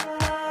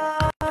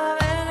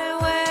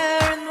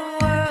 Anywhere in the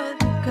world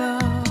you go,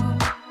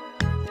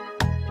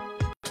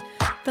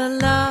 the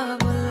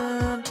love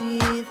will be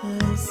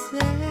the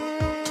same.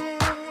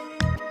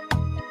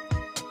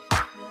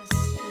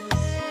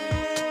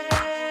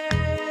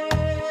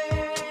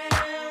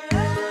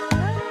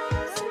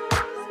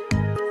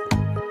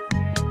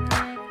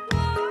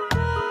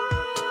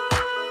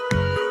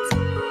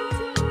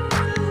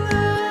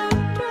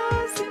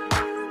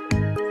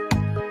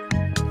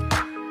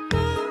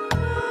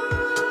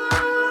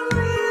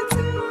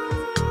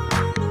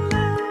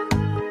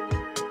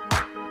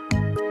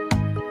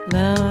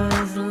 Love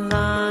is a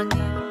longing,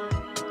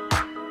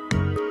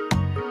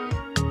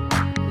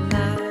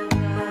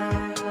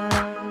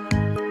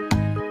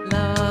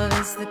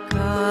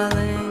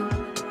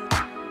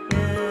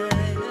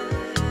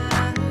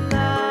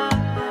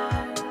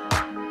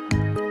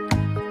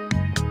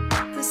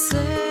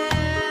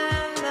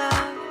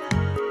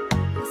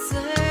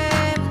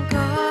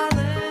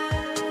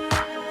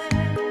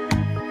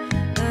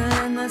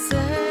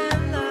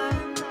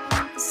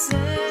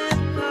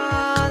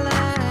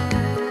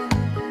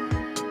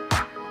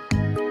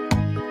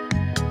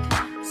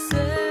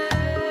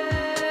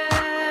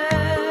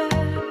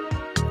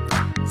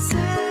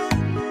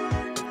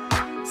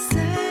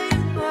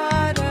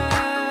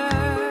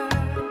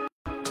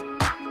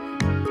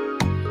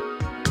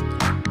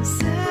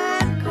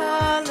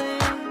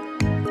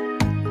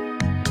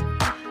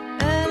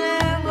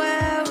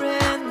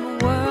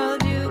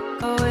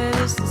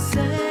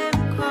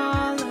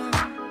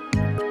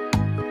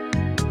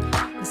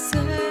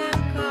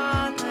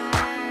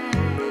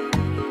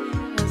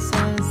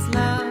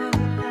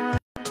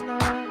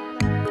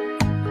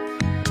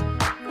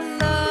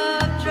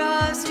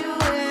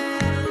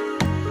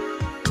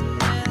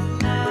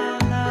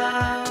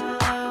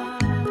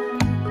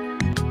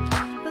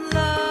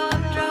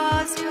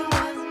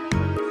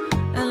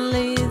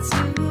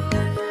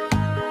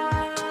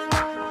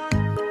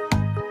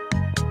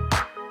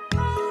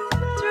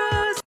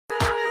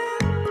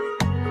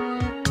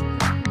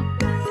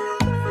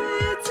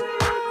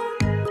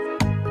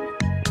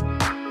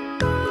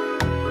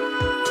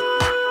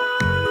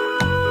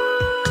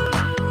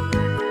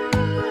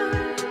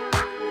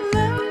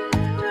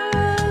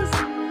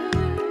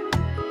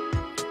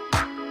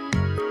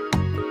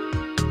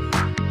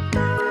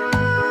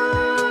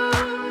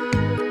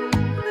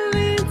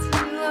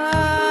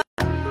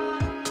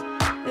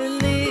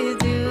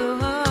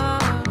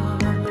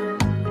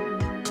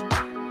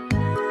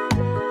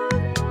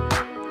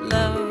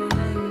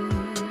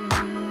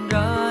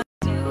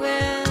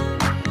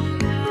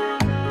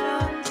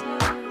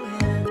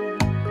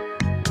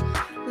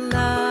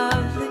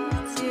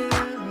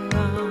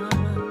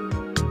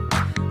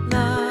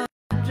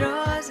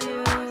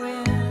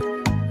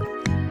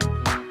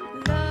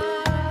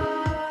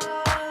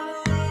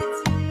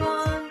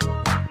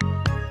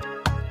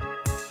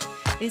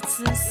 It's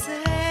the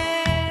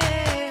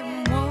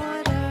same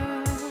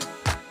water,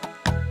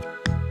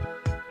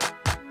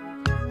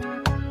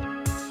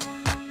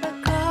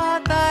 but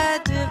called by a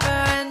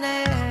different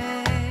name.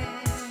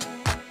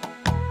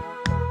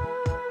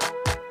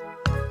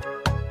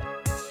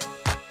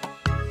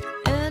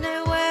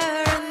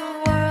 Anywhere in the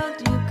world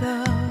you go,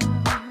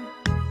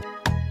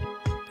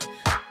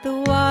 the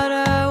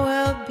water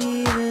will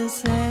be the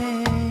same.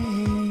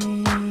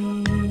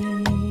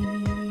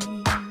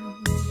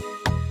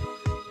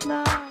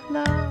 Love,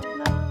 love,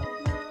 love,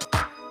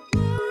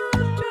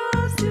 love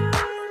draws you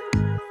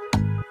in.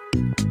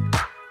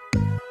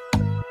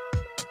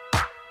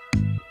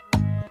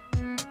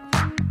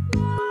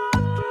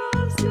 Love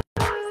draws you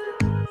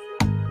in.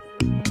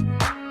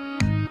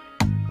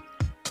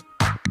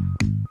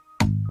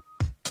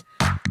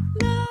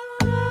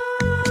 Love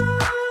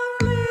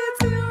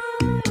leads you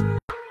on.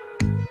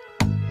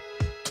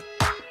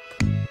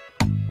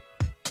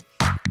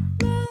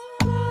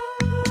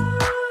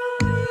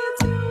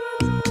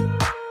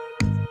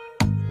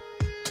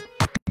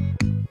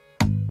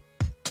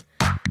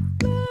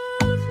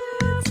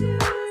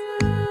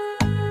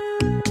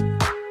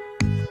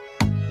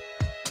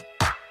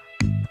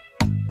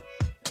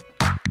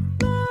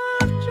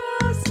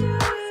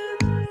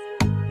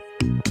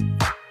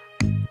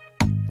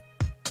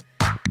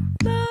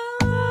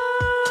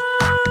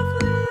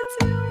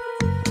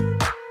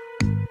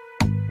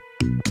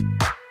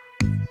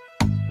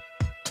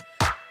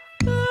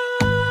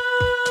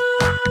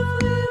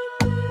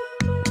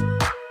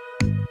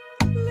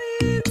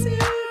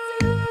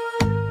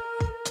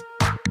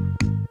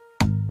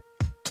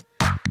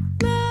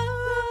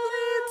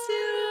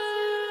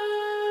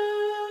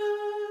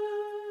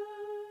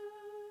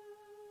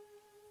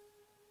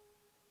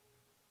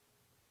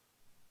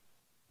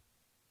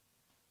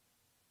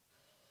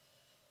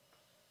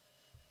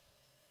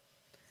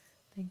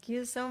 Thank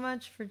you so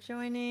much for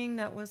joining.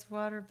 That was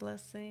Water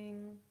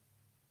Blessing.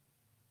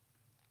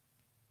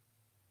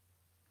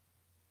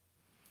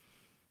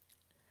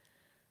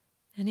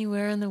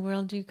 Anywhere in the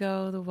world you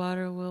go, the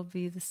water will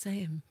be the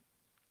same.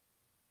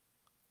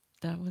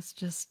 That was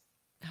just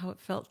how it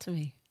felt to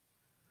me.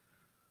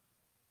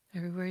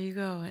 Everywhere you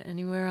go,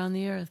 anywhere on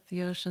the earth,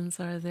 the oceans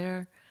are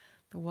there,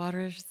 the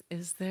water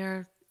is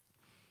there.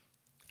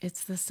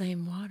 It's the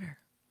same water.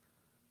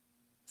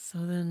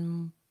 So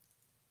then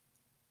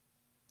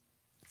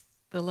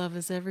the love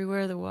is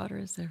everywhere, the water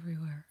is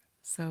everywhere.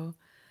 So,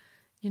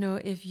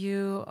 if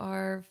you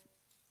are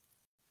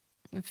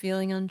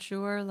feeling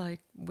unsure,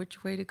 like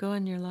which way to go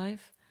in your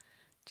life,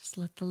 just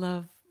let the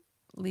love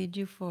lead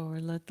you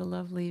forward. Let the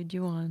love lead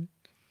you on.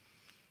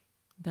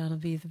 That'll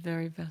be the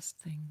very best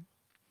thing.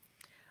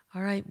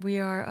 All right, we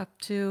are up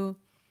to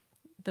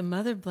the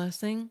Mother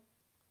Blessing.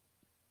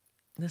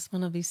 This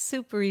one will be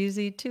super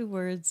easy. 2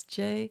 words,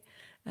 J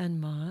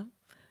and Ma.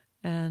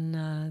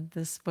 And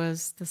this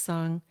was the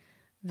song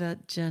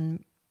that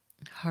Jen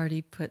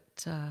Hardy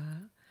put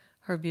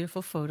her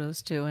beautiful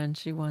photos to, and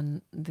she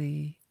won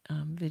the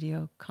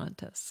video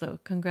contest. So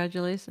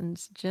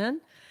congratulations, Jen,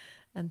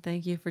 and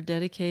thank you for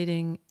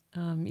dedicating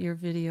your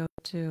video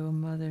to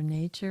Mother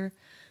Nature,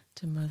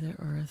 to Mother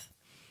Earth.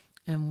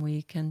 And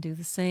we can do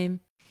the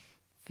same,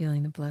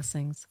 feeling the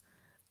blessings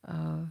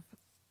of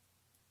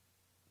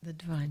the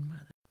Divine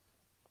Mother.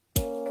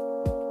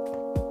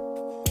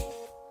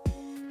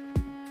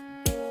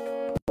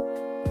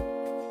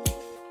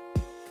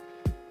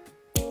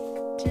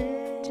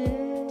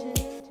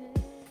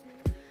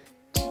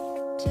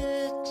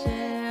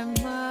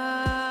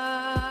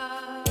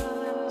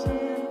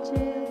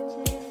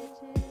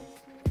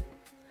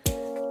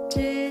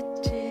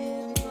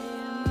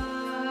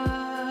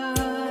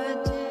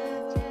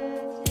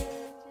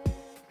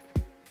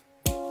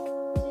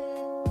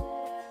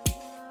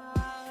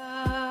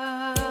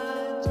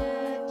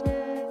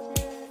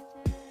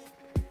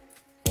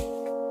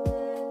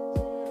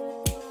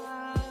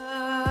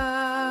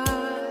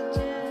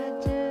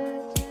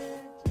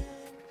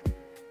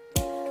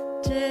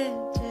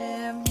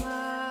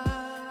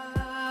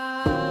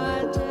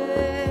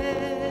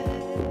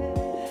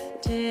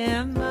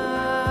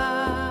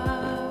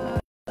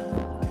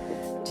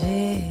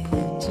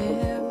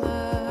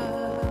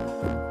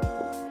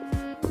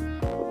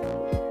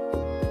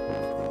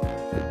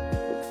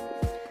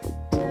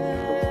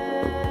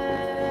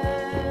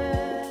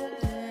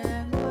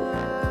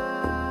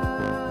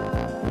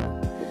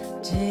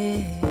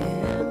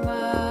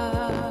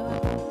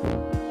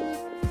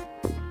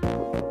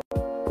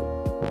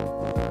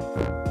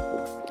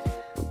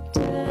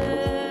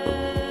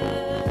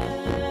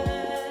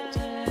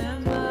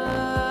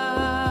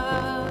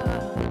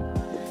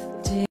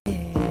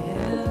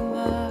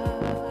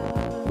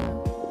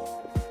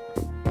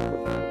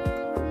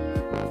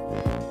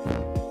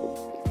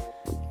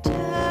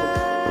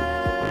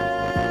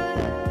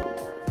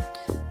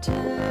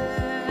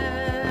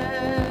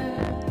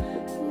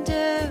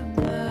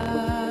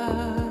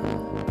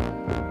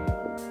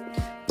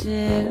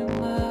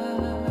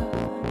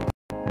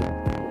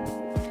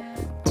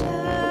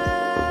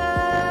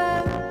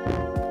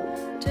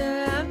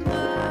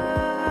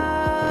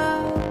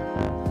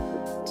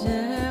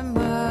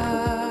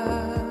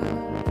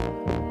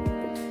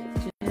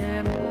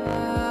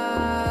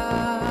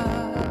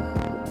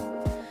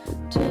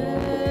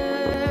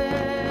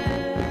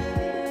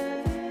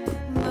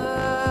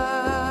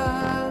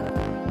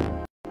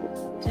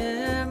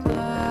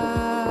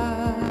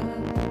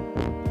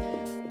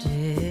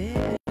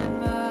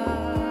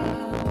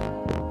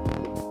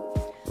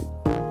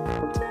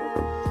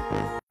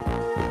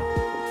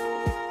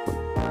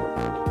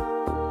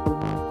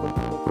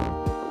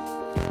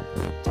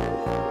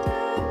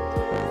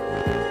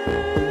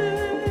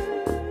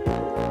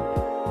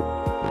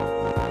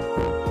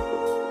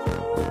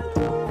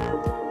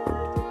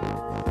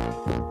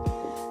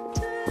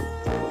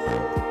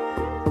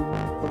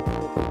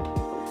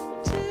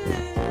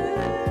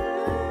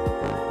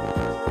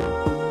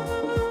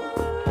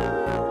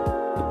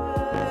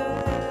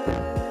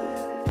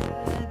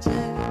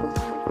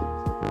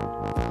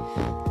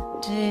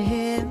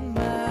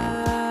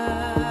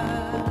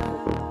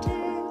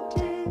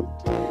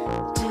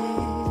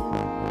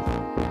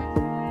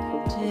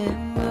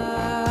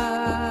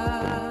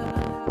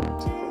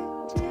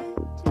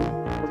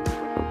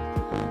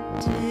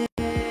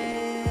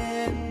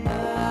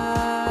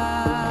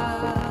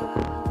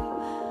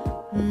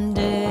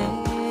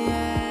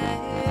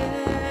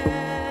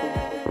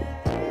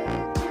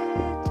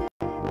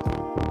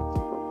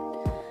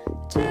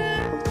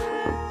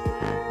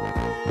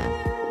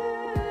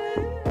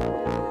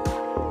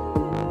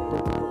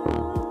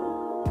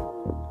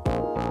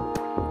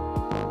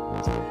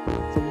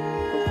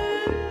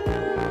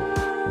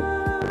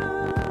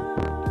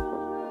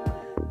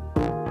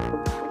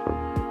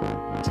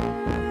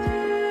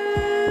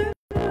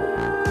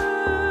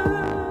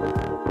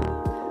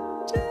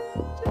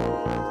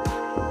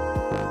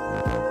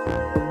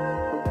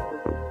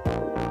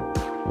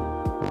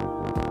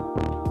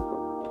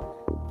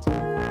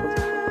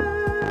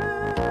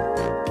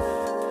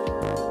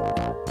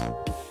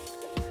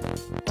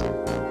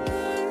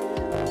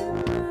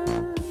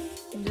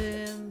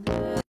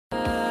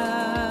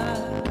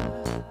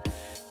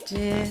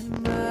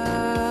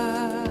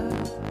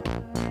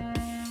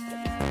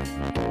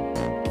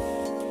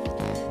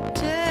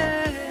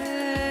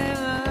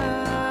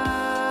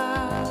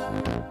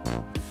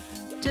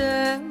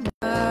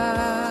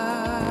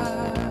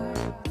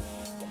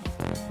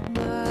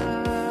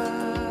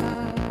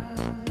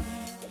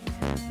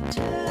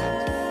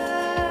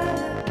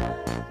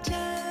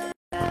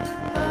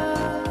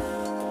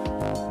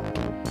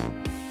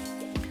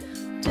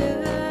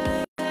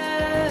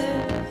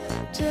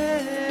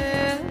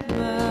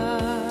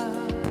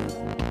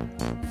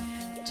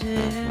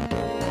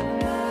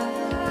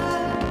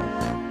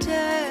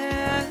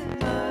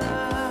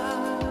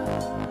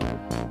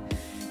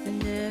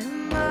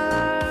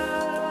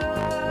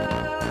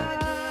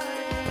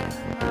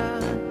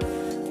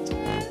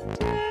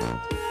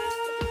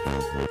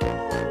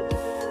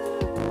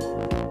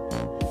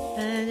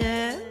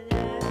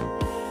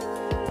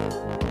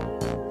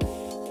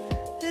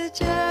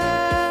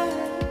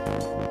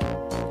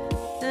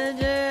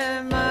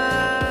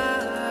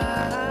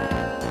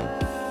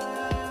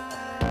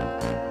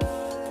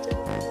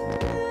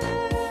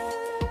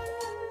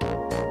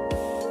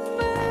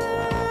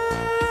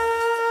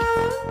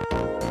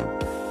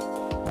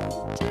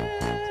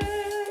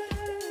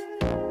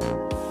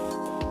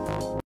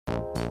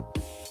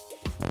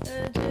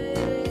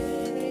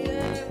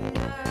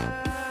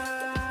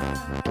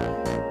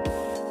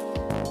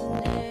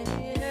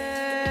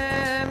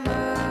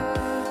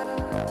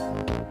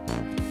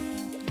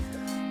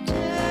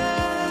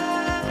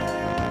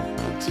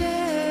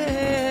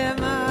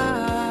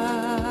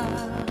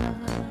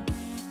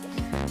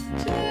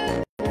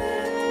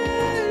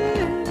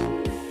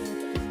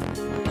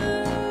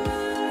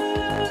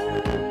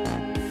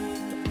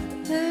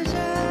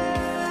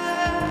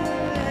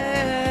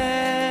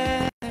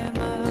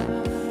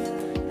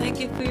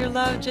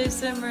 Jai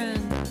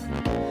Simran.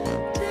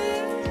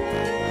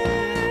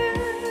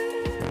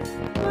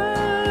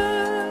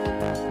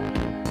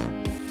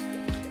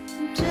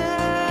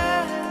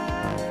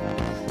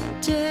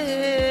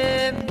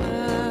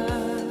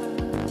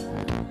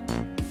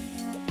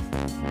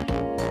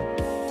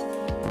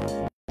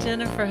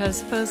 Jennifer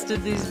has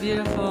posted these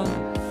beautiful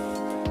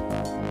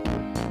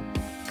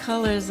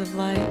colors of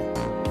light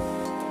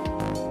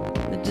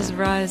that just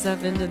rise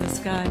up into the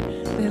sky.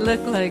 They look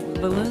like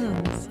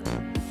balloons.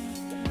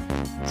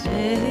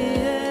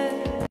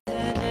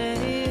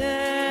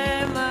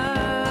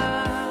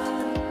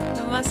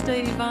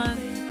 Namaste,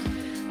 Yvonne.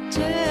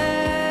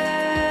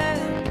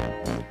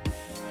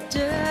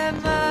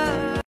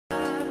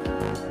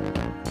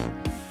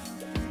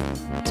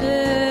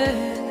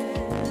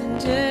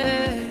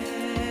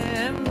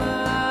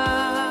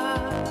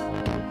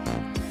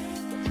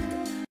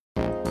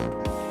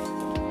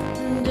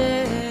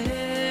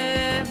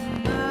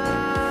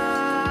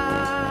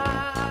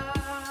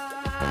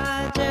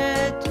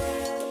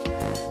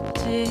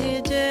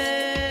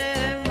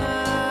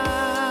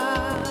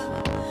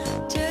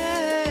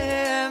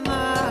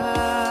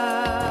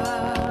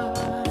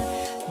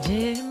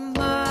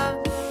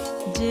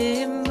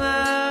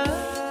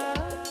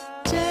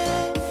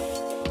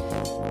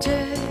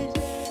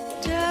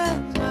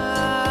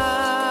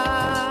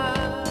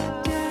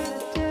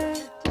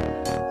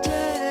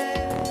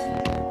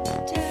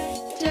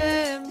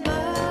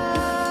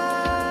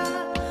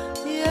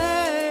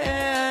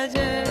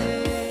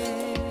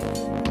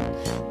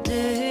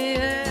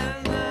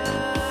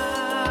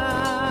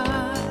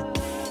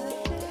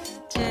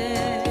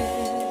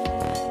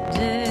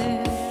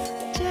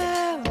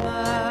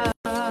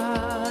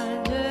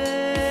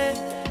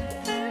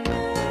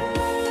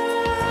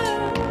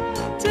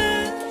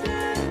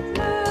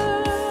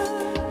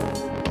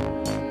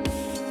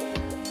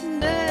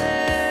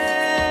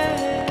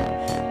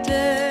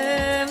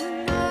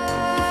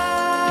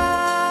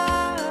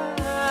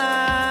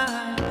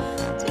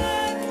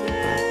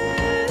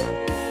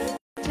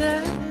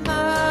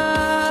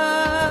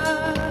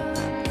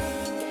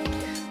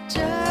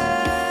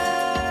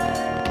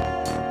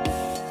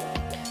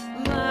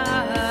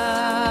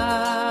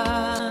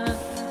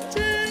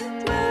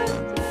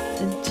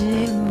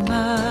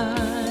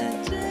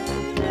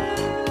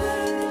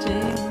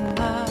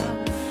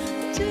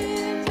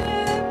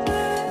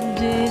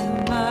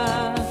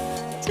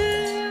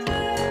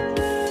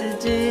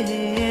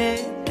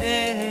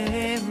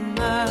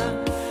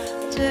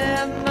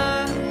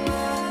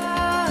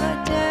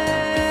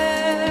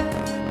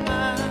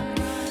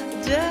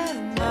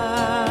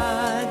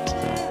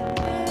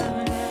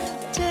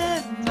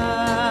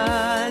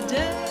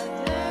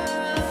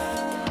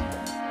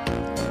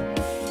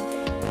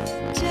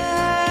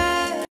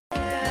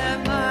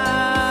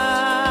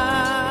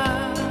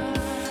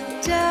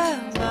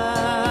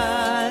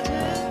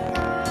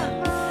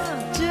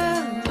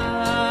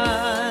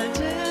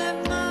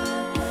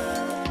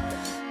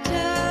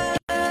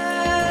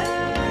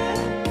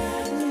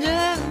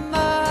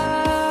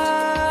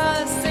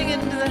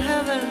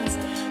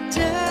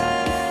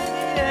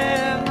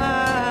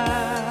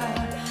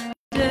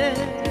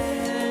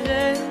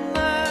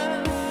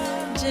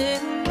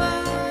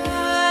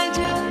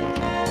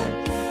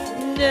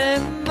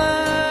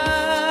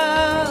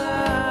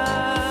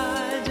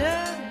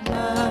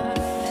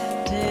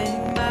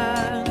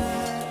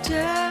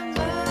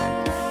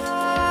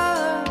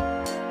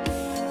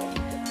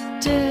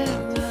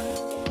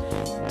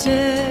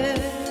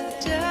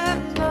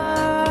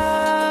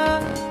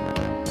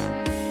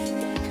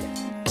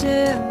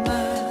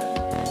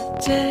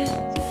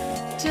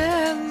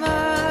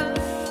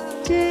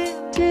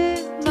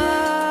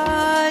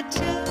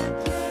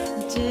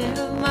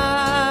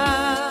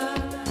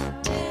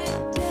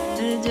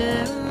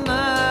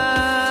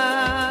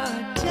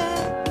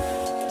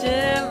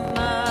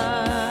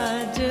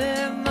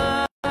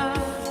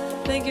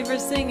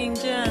 singing,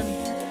 Jen.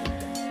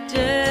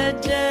 Je,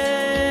 je,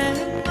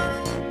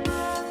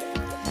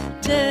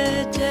 je,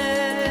 je, je,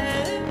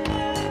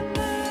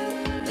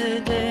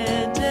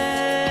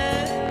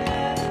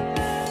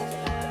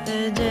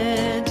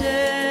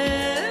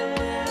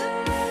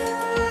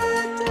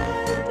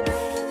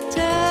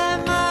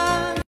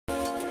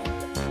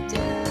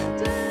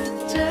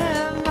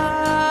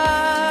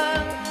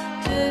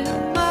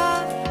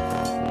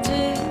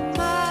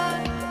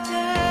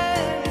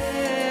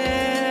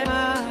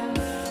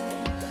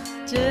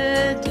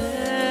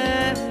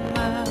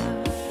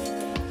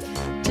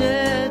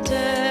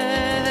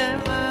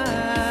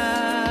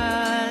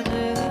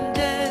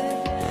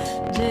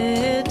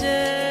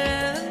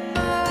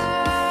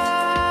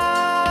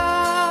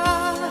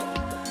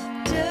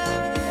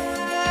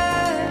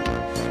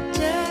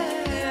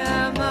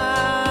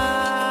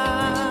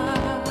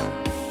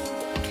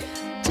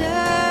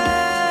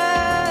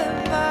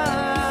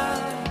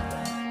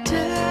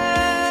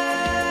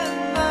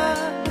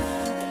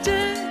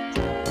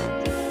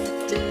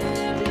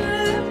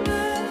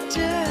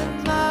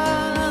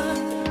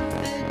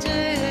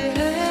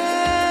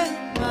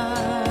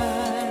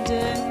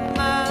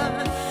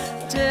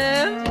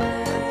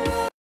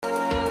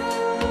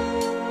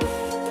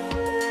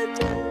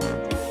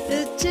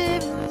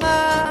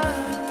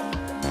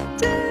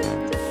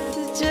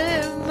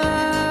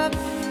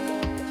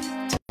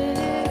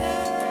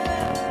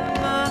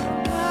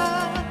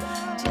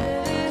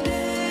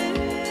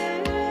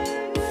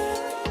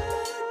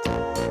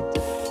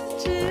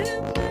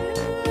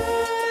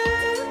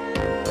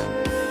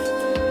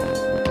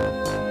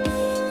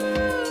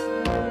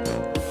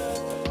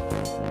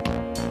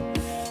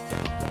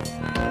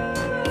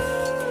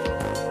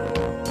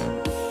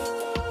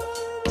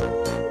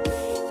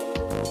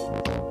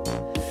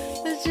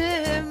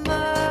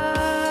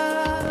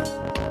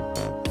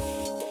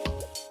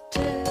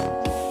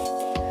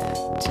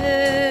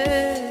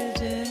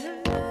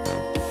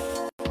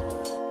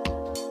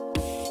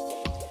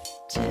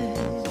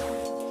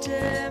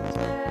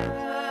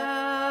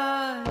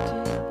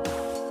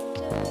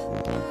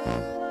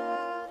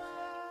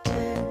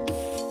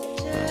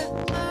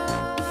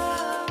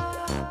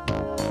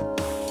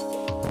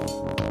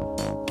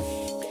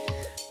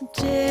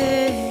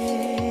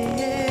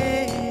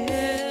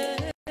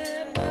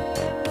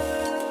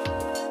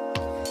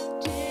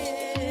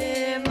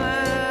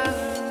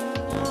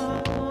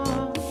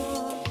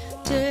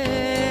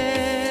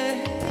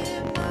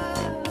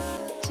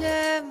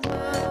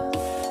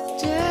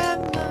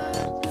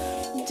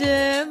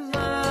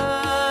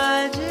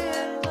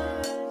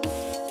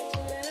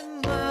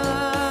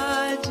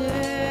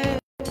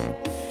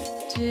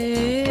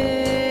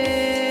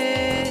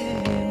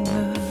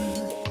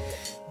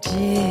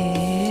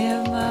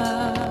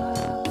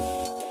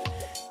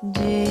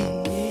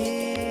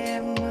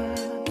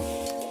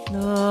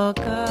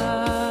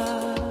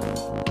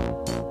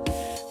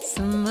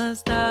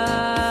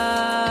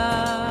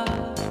 Samastaha,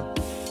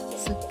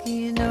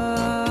 Sukhino,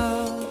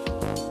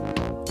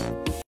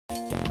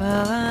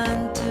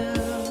 Bhavantu,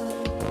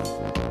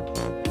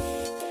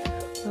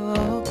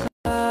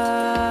 Lokaha,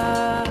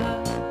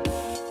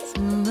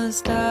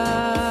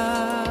 Samastaha,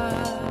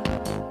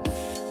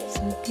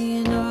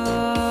 Sukhino,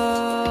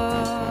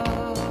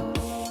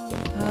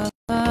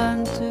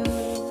 Bhavantu.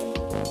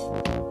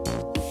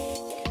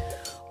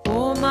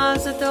 Om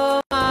Asato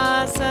Ma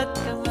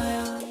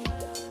Satgamaya,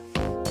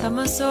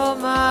 Tamaso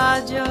Ma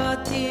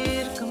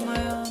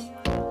Jyotirgamaya,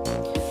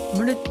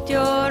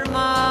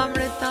 Mrityorma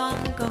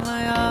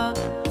Mritangamaya.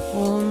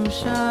 Om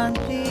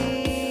Shanti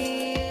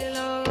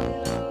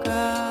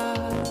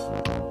Lokaha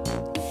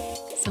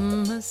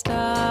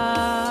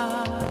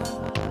Samastaha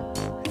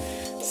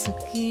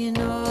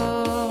Sukhino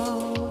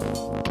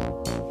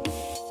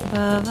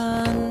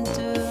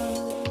Bhavantu.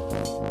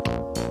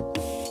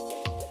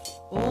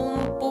 Om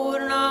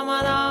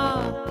Purnamada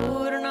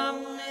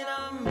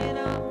Purnamidam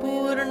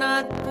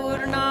Purnat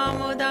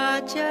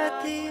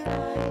Purnamudachyate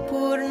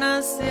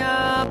Purnasya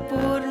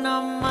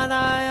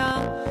Purnamadaya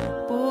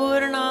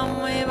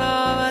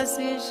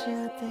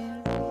Purnamevavasishyate.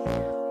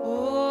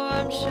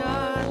 Om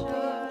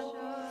Shanti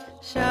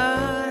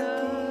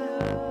Shanti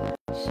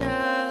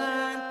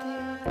Shanti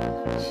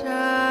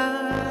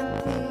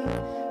Shanti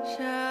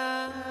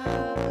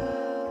Shanti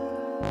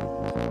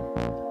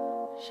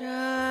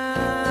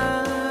Shanti.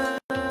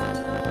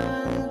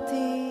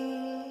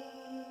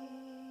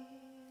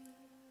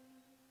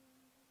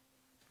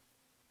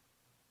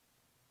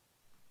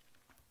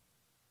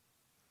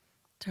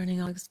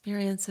 Turning all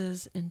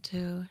experiences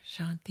into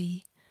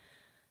Shanti,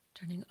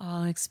 turning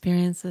all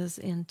experiences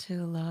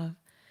into love,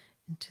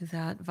 into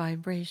that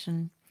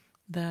vibration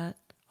that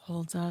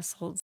holds us,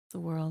 holds the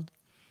world.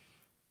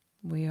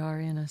 We are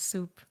in a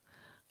soup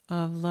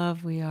of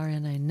love. We are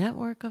in a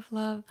network of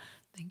love.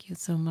 Thank you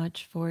so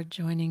much for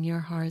joining your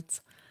hearts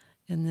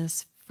in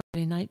this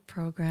Friday night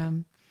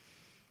program.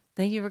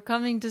 Thank you for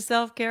coming to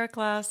self-care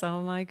class.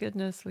 Oh my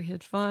goodness, we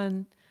had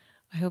fun.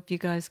 I hope you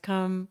guys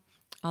come.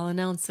 I'll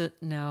announce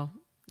it now.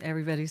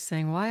 Everybody's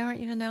saying, why aren't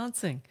you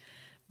announcing?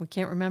 we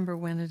can't remember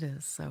when it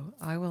is. So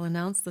I will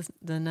announce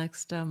the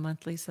next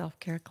monthly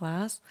self-care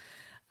class.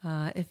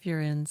 If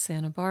you're in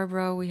Santa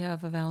Barbara, we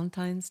have a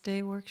Valentine's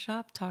Day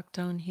workshop, Talk,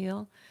 Tone,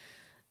 Heal.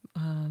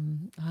 I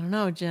don't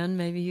know, Jen,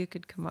 maybe you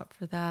could come up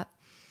for that.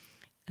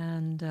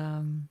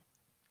 And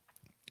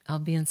I'll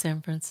be in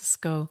San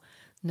Francisco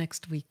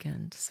next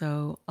weekend.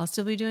 So I'll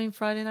still be doing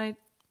Friday night.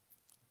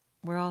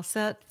 We're all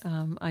set.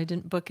 I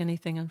didn't book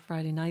anything on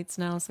Friday nights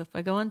now. So if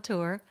I go on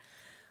tour,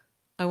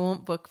 I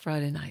won't book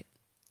Friday night.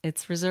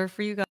 It's reserved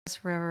for you guys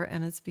forever.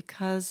 And it's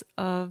because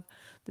of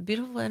the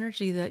beautiful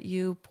energy that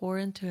you pour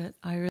into it.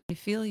 I really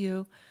feel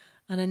you.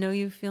 And I know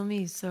you feel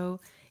me.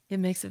 So it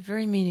makes it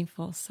very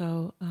meaningful.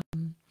 So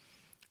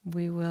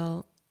we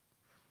will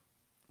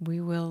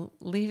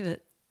leave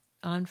it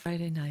on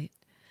Friday night.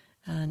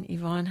 And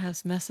Yvonne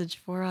has a message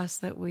for us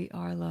that we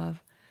are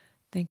love.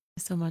 Thank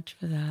you so much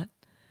for that.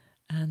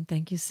 And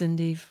thank you,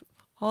 Cindy,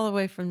 all the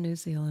way from New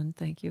Zealand.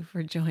 Thank you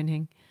for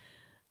joining.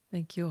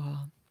 Thank you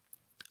all.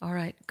 All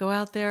right, go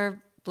out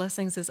there.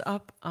 Blessings is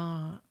up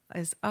on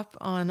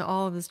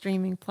all of the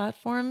streaming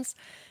platforms.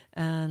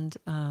 And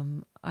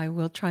I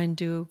will try and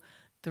do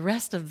the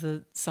rest of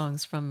the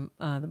songs from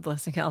the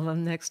Blessing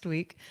album next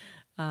week.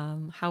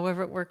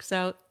 However it works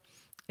out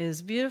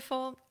is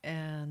beautiful,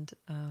 and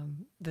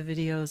the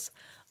videos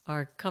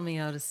are coming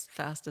out as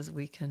fast as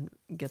we can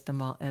get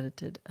them all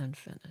edited and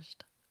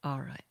finished.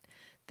 All right.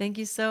 Thank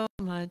you so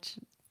much.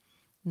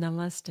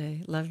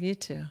 Namaste. Love you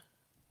too.